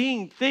of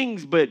seeing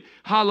things, but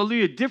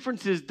hallelujah,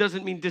 differences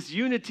doesn't mean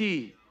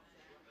disunity.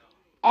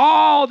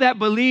 All that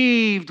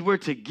believed were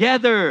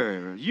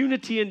together.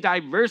 Unity and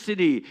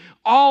diversity.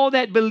 All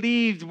that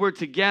believed were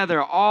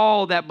together.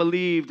 All that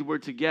believed were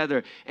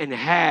together and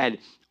had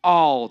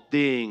all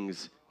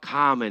things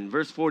common.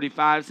 Verse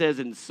 45 says,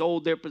 and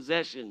sold their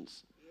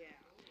possessions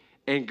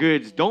and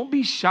goods. Don't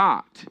be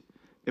shocked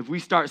if we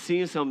start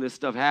seeing some of this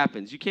stuff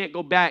happens. You can't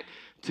go back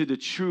to the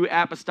true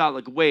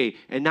apostolic way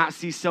and not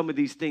see some of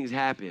these things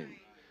happen.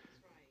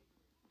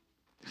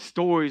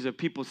 Stories of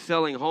people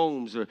selling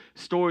homes, or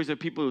stories of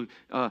people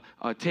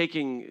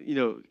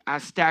taking, I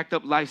stacked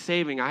up life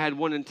saving. I had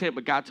one intent,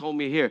 but God told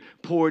me here,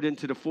 pour it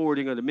into the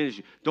forwarding of the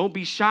ministry. Don't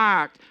be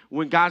shocked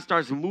when God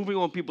starts moving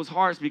on people's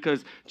hearts,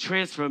 because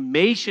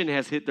transformation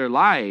has hit their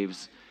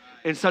lives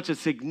in such a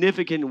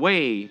significant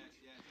way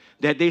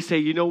that they say,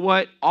 you know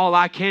what? All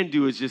I can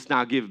do is just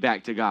now give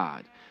back to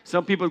God.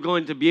 Some people are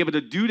going to be able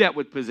to do that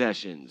with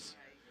possessions.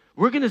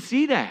 We're going to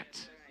see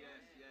that.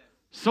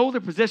 Sold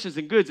their possessions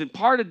and goods and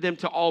parted them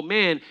to all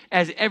men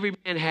as every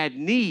man had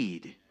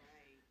need.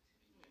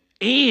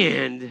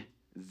 And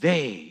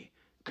they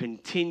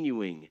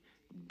continuing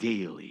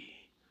daily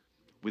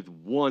with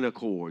one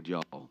accord,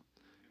 y'all.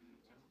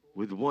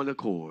 With one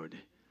accord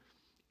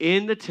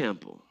in the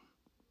temple,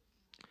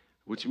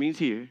 which means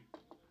here,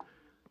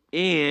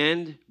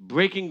 and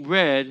breaking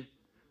bread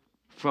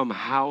from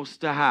house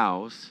to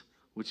house,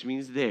 which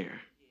means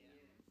there.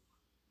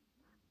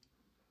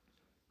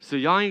 So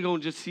y'all ain't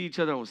going to just see each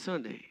other on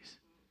Sundays.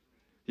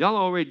 Y'all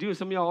already doing,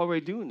 some of y'all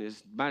already doing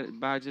this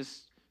by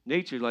just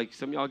nature. Like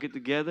some of y'all get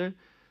together,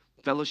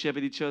 fellowship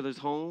at each other's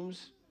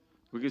homes.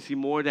 We're going to see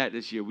more of that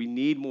this year. We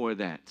need more of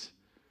that.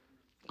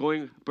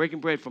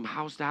 Breaking bread from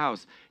house to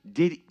house.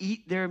 Did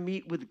eat their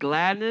meat with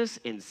gladness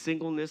and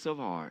singleness of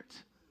heart,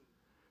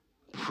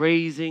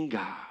 praising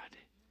God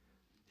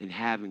and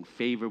having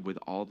favor with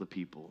all the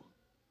people.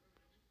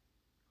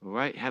 All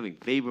right? Having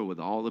favor with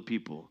all the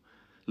people.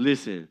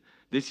 Listen,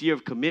 this year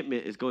of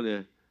commitment is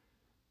going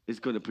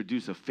to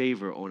produce a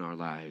favor on our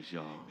lives,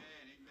 y'all.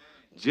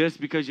 Amen. Just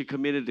because you're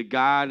committed to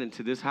God and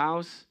to this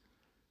house,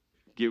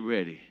 get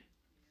ready.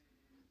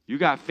 You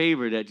got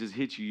favor that just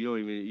hit you. You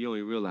don't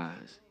even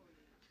realize.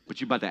 But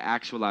you're about to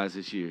actualize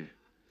this year.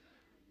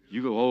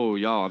 You go, oh,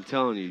 y'all, I'm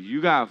telling you,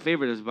 you got a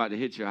favor that's about to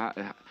hit your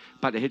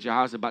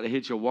house, about to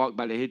hit your walk,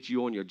 about to hit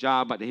you on your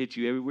job, about to hit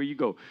you everywhere you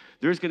go.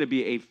 There's going to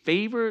be a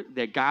favor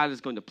that God is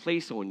going to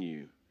place on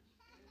you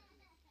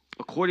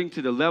according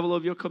to the level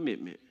of your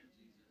commitment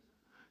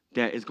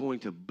that is going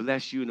to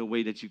bless you in a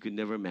way that you could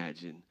never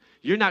imagine.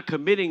 You're not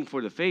committing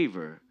for the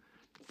favor.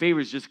 Favor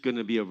is just going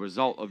to be a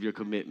result of your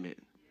commitment.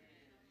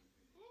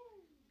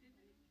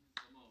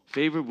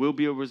 Favor will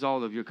be a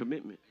result of your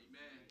commitment.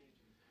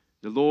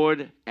 The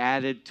Lord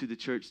added to the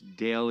church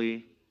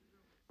daily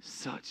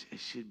such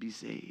as should be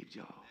saved,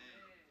 y'all.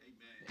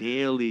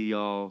 Daily,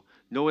 y'all.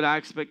 Know what I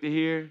expect to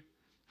hear?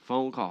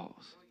 Phone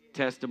calls,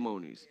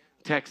 testimonies,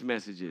 text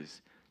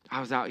messages. I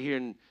was out here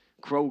in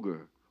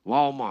Kroger,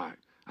 Walmart.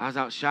 I was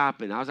out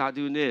shopping. I was out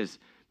doing this.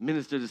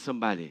 Minister to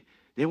somebody.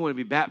 They want to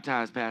be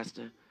baptized,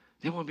 Pastor.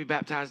 They want to be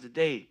baptized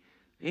today.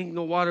 Ain't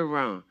no water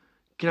around.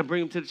 Can I bring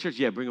them to the church?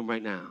 Yeah, bring them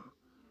right now.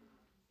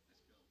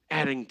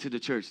 Adding to the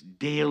church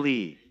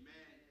daily.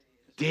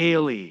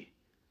 Daily.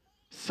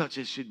 Such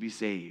as should be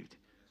saved.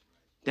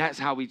 That's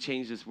how we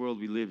change this world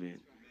we live in.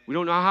 We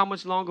don't know how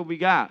much longer we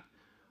got,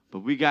 but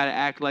we got to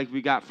act like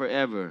we got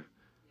forever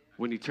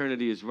when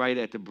eternity is right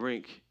at the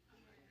brink.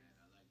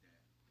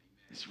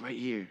 It's right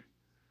here.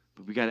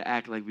 But we got to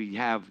act like we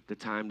have the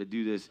time to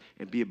do this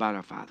and be about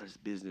our Father's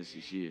business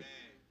this year.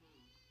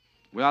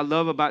 What I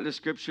love about this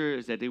scripture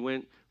is that they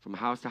went from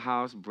house to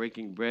house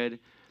breaking bread,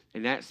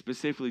 and that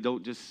specifically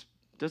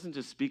doesn't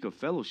just speak of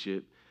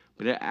fellowship,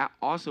 but it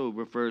also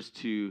refers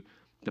to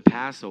the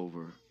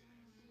Passover,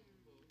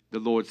 the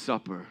Lord's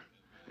Supper.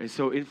 And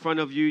so in front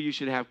of you, you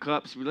should have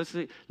cups.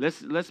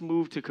 Let's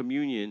move to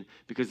communion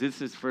because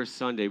this is first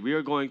Sunday. We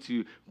are going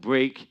to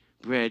break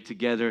bread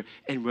together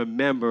and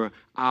remember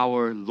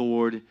our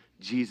Lord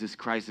Jesus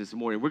Christ this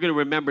morning. We're going to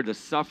remember the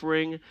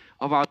suffering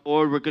of our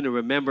Lord. We're going to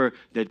remember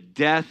the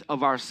death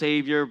of our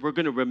Savior. We're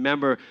going to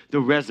remember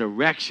the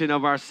resurrection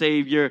of our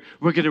Savior.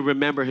 We're going to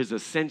remember his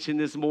ascension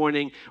this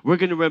morning. We're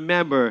going to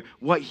remember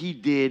what he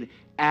did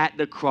at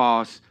the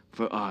cross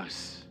for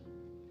us.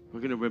 We're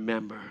going to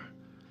remember.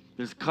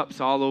 There's cups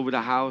all over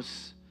the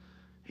house.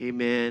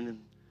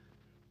 Amen.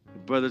 The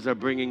brothers are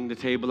bringing the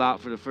table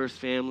out for the first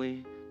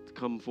family to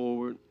come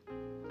forward.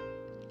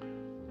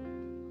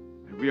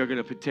 And we are going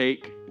to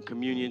partake in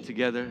communion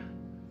together.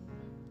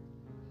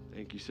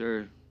 Thank you,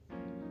 sir.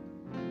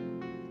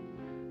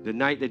 The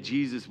night that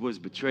Jesus was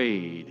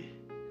betrayed,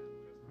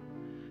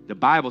 the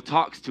Bible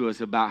talks to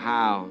us about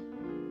how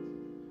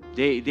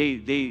they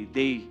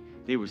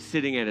were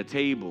sitting at a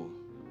table.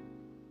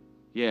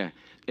 Yeah.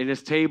 And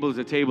this table is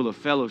a table of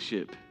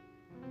fellowship.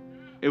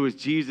 It was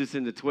Jesus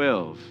and the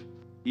 12.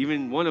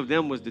 Even one of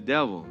them was the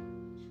devil.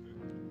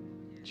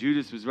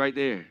 Judas was right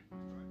there.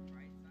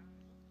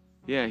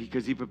 Yeah,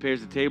 because he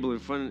prepares the table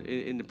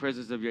in the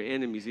presence of your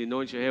enemies. He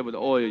anoints your head with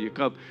oil. Your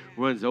cup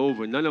runs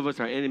over. None of us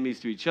are enemies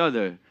to each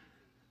other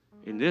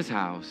in this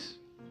house.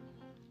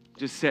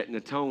 Just setting the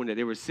tone that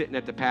they were sitting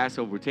at the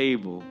Passover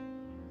table.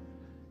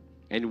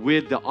 And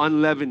with the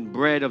unleavened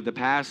bread of the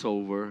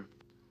Passover,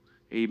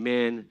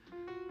 amen,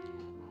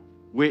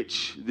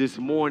 which this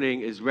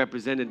morning is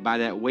represented by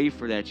that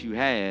wafer that you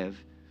have.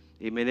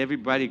 Amen.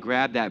 Everybody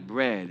grab that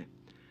bread.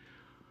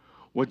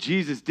 What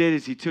Jesus did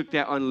is he took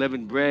that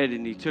unleavened bread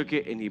and he took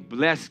it and he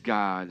blessed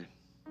God.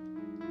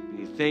 And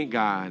he thanked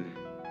God.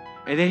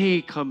 And then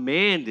he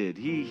commanded.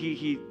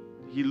 He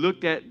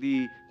looked at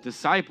the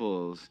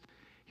disciples.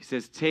 He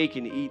says, take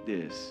and eat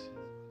this.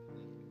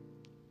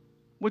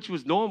 Which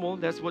was normal.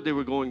 That's what they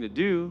were going to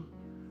do.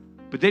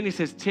 But then he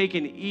says, take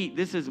and eat.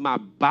 This is my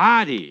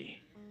body.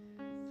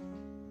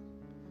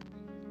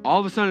 All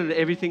of a sudden,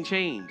 everything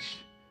changed.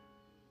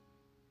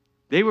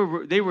 They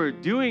were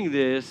doing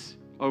this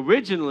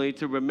originally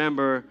to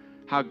remember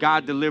how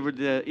God delivered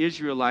the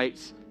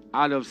Israelites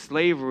out of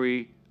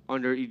slavery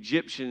under the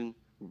Egyptian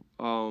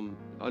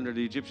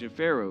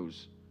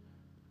pharaohs.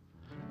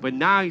 But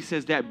now he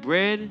says that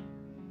bread,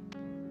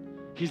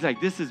 he's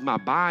like, this is my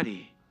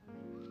body,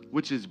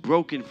 which is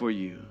broken for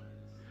you.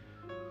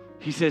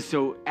 He says,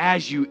 so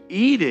as we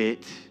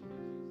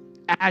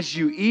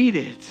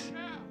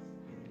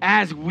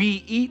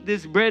eat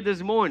this bread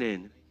this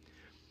morning,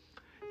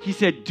 he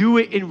said, do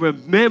it in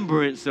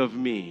remembrance of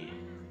me.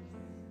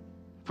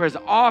 For as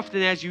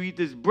often as you eat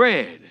this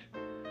bread,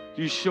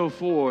 you show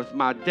forth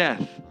my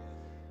death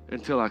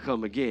until I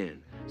come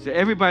again. So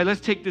everybody, let's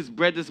take this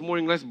bread this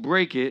morning, let's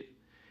break it,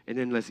 and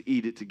then let's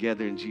eat it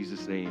together in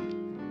Jesus'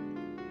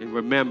 name. And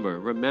remember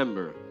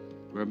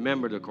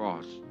the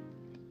cross.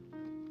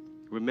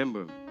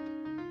 Remember,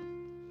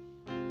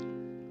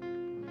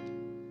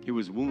 he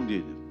was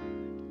wounded.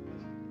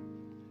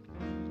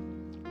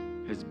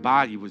 His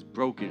body was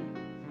broken.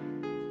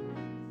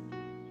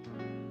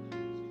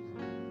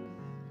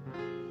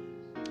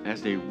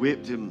 As they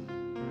whipped him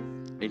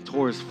and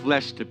tore his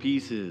flesh to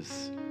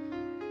pieces,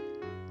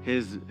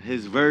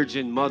 his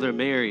virgin mother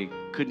Mary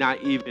could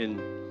not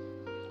even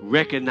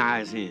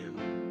recognize him.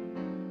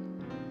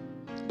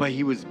 But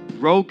he was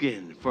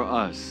broken for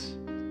us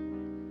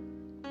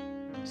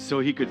so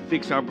he could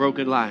fix our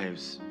broken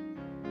lives.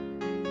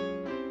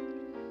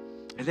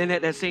 And then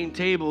at that same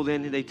table,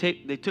 then they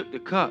took the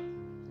cup.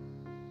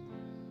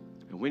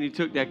 And when he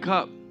took that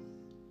cup,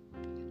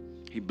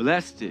 he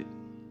blessed it,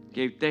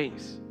 gave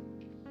thanks.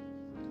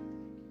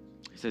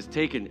 He says,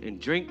 take and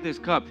drink this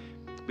cup.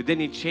 But then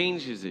he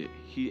changes it.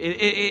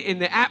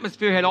 And the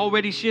atmosphere had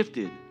already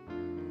shifted.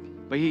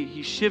 But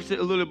he shifts it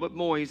a little bit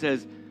more. He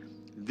says,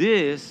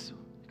 this,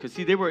 because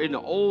see, they were in the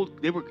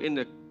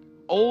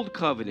old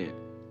covenant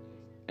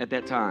at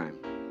that time.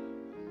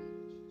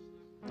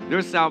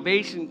 Their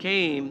salvation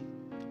came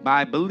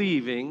by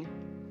believing,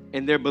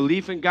 and their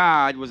belief in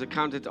God was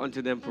accounted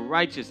unto them for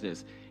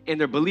righteousness. And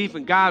their belief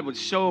in God was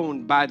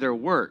shown by their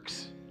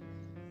works.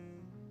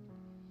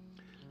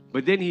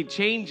 But then he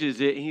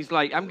changes it, and he's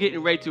like, I'm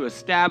getting ready to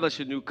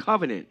establish a new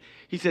covenant.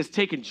 He says,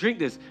 take and drink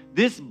this.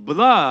 This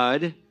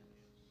blood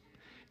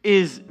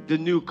is the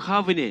new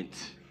covenant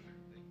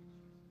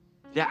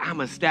that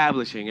I'm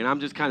establishing. And I'm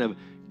just kind of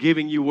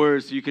giving you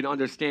words so you can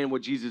understand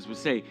what Jesus would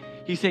say.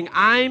 He's saying,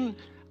 I'm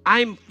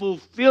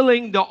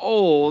fulfilling the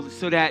old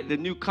so that the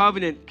new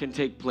covenant can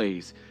take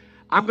place.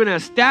 I'm going to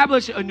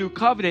establish a new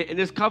covenant, and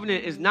this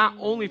covenant is not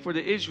only for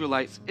the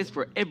Israelites, it's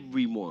for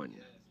everyone.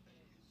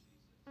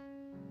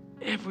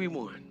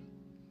 Everyone.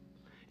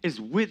 It's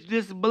with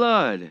this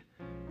blood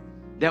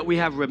that we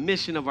have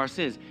remission of our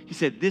sins. He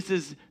said, this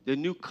is the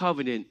new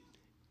covenant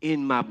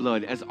in my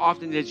blood. As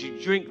often as you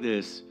drink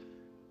this,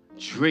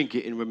 drink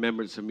it in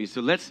remembrance of me. So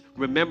let's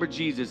remember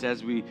Jesus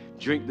as we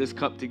drink this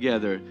cup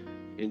together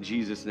in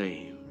Jesus'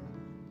 name.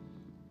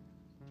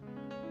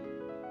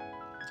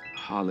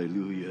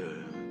 Hallelujah.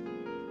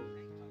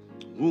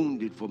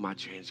 Wounded for my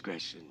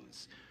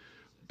transgressions,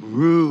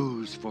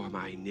 bruised for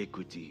my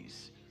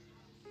iniquities.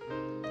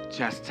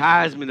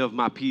 Chastisement of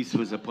my peace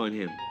was upon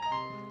him.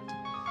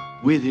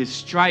 With his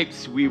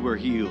stripes we were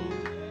healed.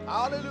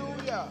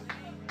 Hallelujah.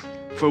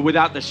 For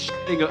without the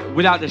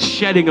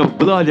shedding of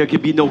blood, there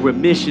could be no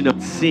remission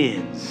of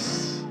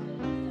sins.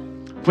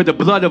 For the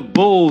blood of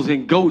bulls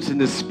and goats and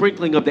the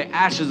sprinkling of the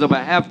ashes of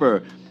a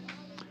heifer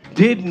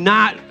did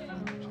not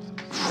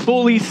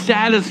fully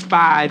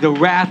satisfy the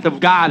wrath of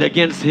God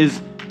against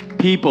his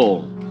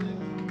people.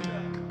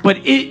 But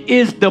it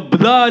is the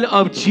blood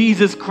of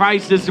Jesus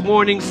Christ this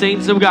morning,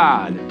 saints of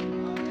God,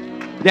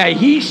 that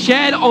he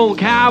shed on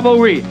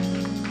Calvary.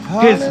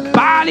 His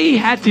body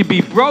had to be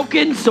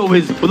broken so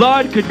his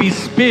blood could be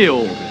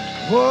spilled.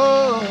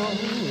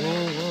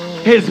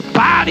 His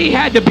body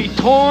had to be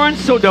torn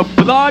so the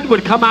blood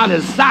would come out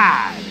his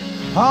side.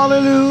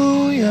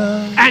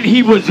 Hallelujah. And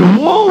he was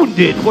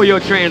wounded for your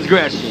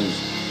transgressions.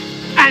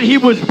 And he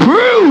was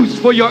bruised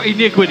for your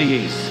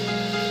iniquities.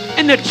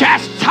 And the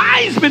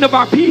chastisement of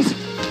our peace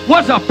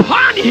was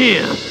upon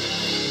him.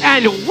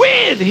 And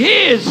with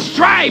his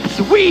stripes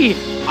we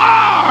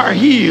are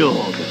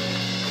healed.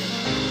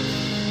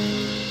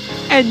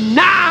 And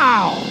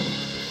now,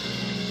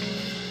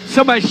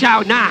 somebody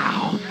shout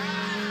now.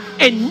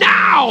 And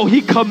now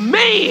he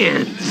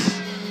commands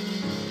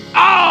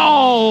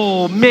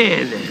all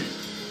men,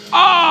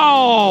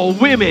 all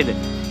women,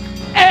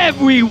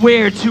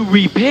 everywhere to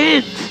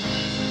repent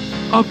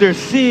of their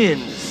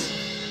sins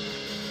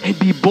and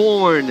be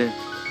born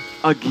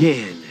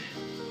again.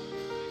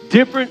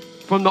 Different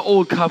from the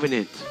old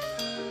covenant.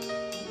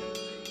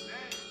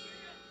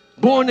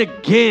 Born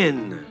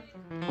again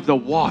of the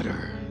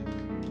water.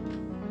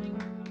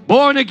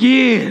 Born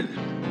again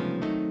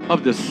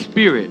of the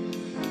Spirit.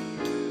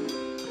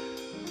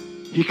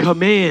 He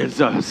commands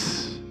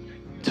us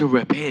to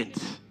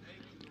repent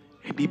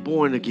and be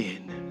born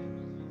again.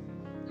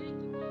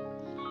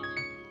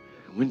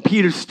 When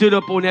Peter stood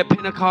up on that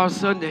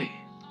Pentecost Sunday,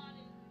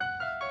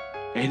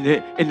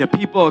 And the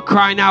people are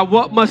crying out,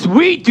 what must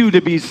we do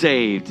to be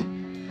saved?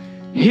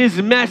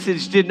 His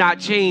message did not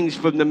change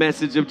from the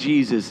message of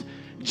Jesus.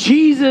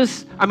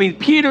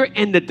 Peter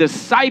and the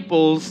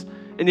disciples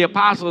and the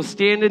apostles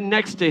standing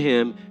next to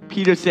him,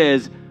 Peter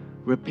says,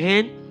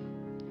 repent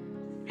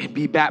and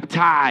be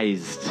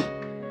baptized.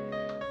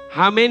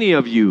 How many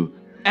of you?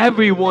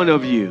 Every one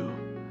of you.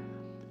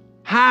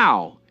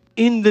 How?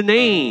 In the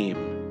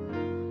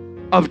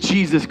name of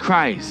Jesus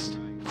Christ.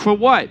 For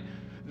what?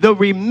 The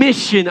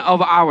remission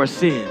of our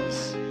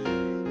sins.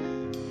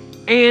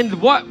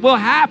 And what will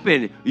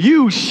happen?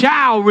 You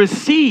shall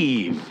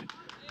receive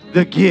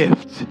the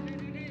gift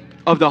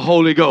of the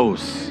Holy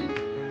Ghost.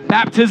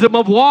 Baptism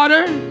of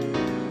water,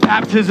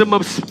 baptism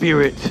of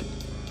spirit.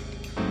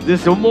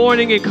 This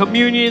morning in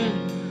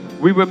communion,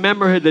 we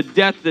remember the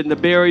death and the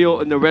burial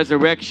and the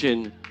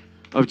resurrection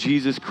of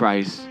Jesus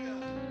Christ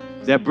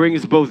that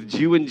brings both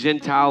Jew and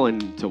Gentile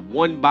into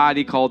one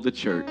body called the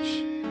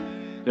church.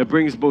 That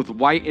brings both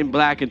white and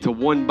black into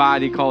one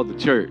body called the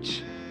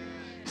church.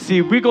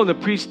 See, we're going to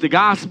preach the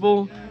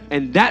gospel,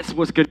 and that's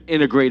what's going to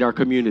integrate our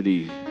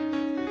community.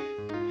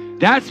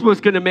 That's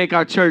what's going to make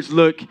our church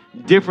look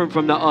different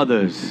from the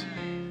others.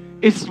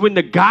 It's when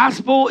the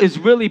gospel is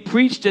really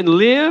preached and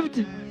lived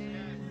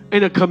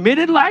in a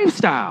committed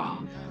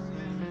lifestyle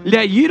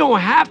that you don't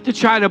have to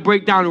try to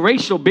break down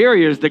racial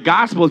barriers. The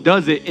gospel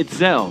does it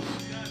itself.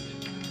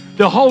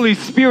 The Holy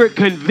Spirit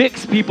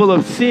convicts people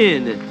of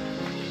sin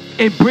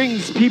and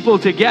brings people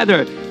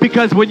together,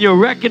 because when you're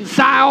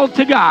reconciled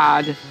to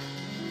God,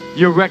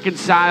 you're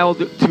reconciled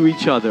to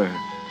each other.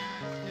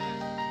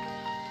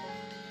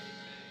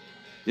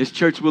 This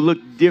church will look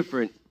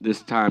different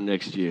this time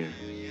next year.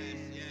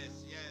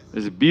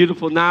 It's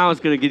beautiful now.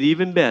 It's going to get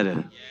even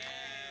better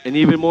and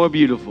even more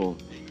beautiful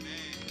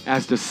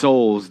as the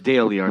souls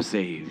daily are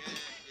saved.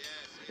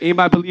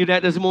 Anybody believe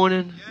that this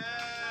morning?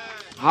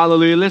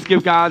 Hallelujah. Let's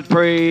give God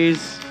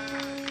praise.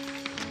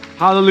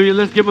 Hallelujah.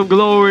 Let's give him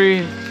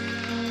glory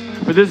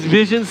for this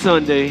Vision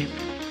Sunday.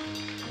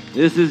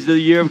 This is the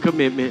year of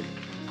commitment.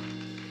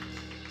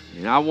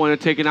 And I want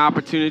to take an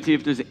opportunity,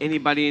 if there's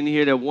anybody in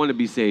here that want to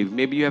be saved.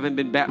 Maybe you haven't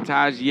been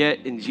baptized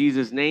yet in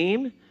Jesus'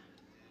 name,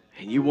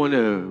 and you want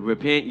to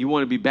repent, you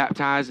want to be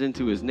baptized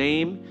into his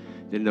name,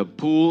 then the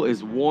pool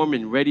is warm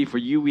and ready for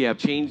you. We have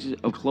change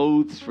of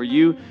clothes for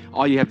you.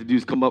 All you have to do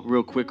is come up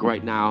real quick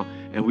right now,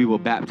 and we will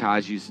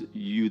baptize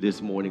you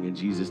this morning in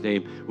Jesus'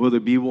 name. Will there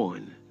be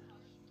one?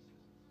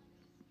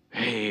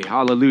 Hey,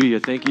 hallelujah.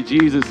 Thank you,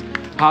 Jesus.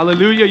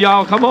 Hallelujah,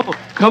 y'all. Come on.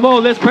 Come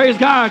on. Let's praise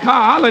God.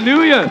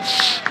 Hallelujah.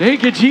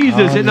 Thank you, Jesus.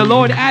 Hallelujah. And the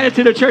Lord added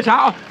to the church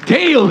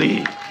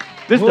daily.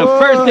 This is the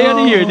first day of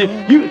the year.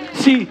 You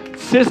see,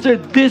 sister,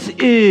 this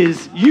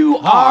is, you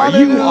are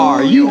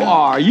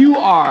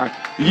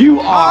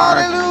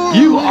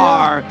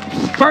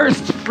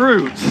first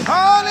fruits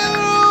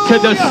to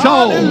the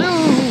souls.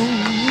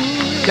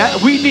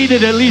 That we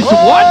needed at least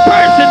one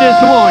person this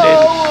morning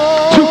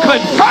to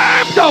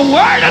confirm the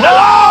word of the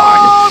Lord.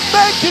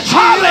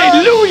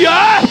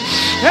 Hallelujah.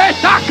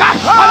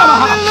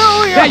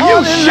 Hallelujah. That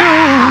you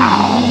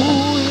shall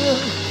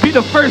be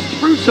the first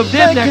fruits of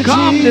them that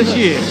come this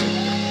year.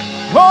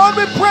 Lord,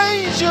 we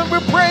praise you, we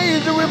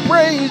praise you, we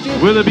praise you.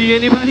 Will there be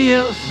anybody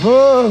else?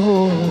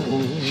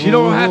 She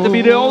don't have to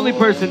be the only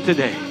person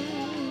today.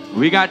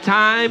 We got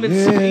time and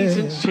space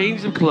and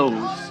change of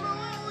clothes.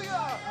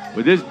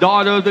 But this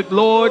daughter of the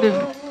Lord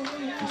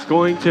is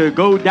going to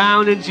go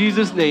down in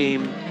Jesus'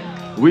 name.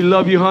 We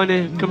love you,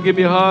 honey. Come give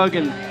me a hug,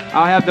 and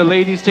I'll have the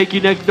ladies take you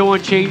next door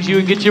and change you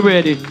and get you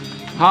ready.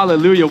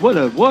 Hallelujah. What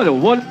a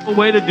wonderful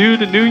way to do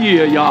the new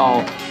year,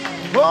 y'all.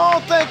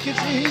 Oh, thank you,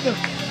 Jesus.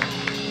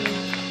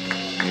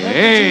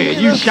 Hey,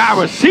 you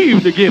shall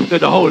receive the gift of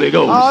the Holy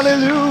Ghost.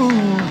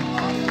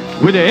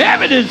 Hallelujah. With the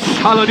evidence,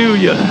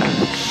 hallelujah.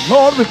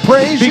 Lord, we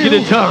praise Speaking you.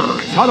 in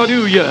tongues,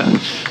 hallelujah.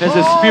 As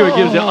the Spirit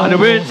gives the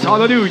utterance,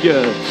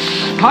 hallelujah.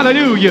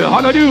 Hallelujah,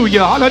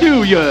 hallelujah,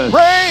 hallelujah.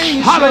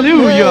 Praise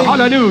hallelujah,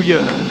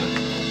 hallelujah.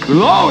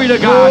 Glory to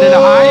God in the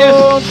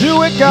highest.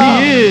 Do it,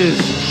 God. He is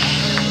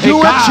a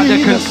God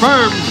that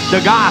confirms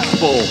the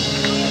gospel.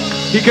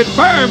 He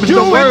confirms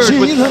the word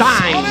with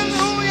signs.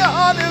 Hallelujah,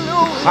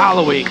 hallelujah.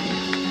 Following.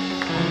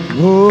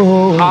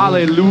 Oh.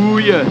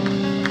 Hallelujah.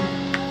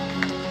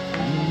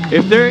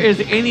 If there is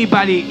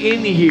anybody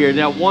in here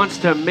that wants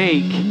to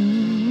make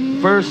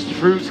First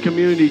Fruits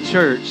Community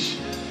Church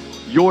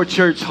your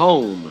church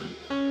home,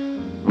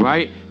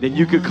 right? Then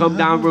you could come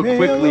down real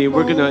quickly, and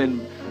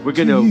we're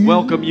gonna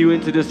welcome you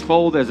into this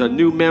fold as a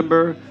new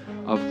member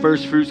of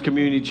First Fruits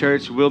Community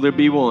Church. Will there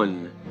be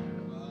one?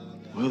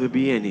 Will there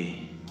be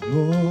any?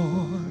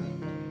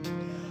 Lord,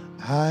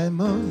 I'm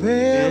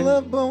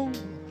available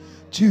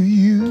to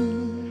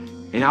you.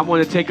 And I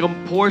want to take a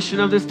portion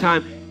of this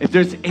time. If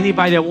there's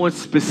anybody that wants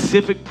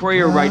specific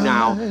prayer right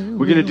now,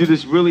 we're going to do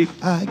this really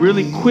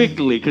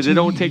quickly because it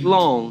don't take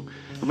long.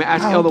 I'm going to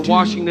ask Elder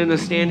Washington to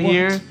stand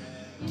here.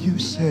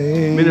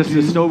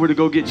 Minister Stover to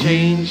go get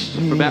changed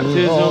for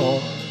baptism.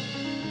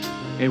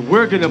 And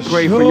we're going to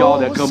pray for y'all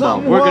that come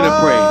up. We're going to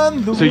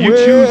pray. So you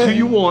choose who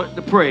you want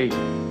to pray.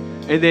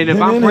 And then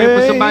if I'm praying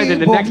for somebody, then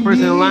the next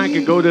person in line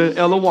can go to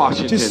Ella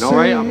Washington. All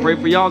right? I'll pray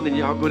for y'all, then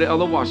y'all go to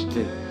Ella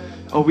Washington.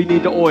 Oh, we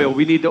need the oil.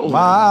 We need the oil.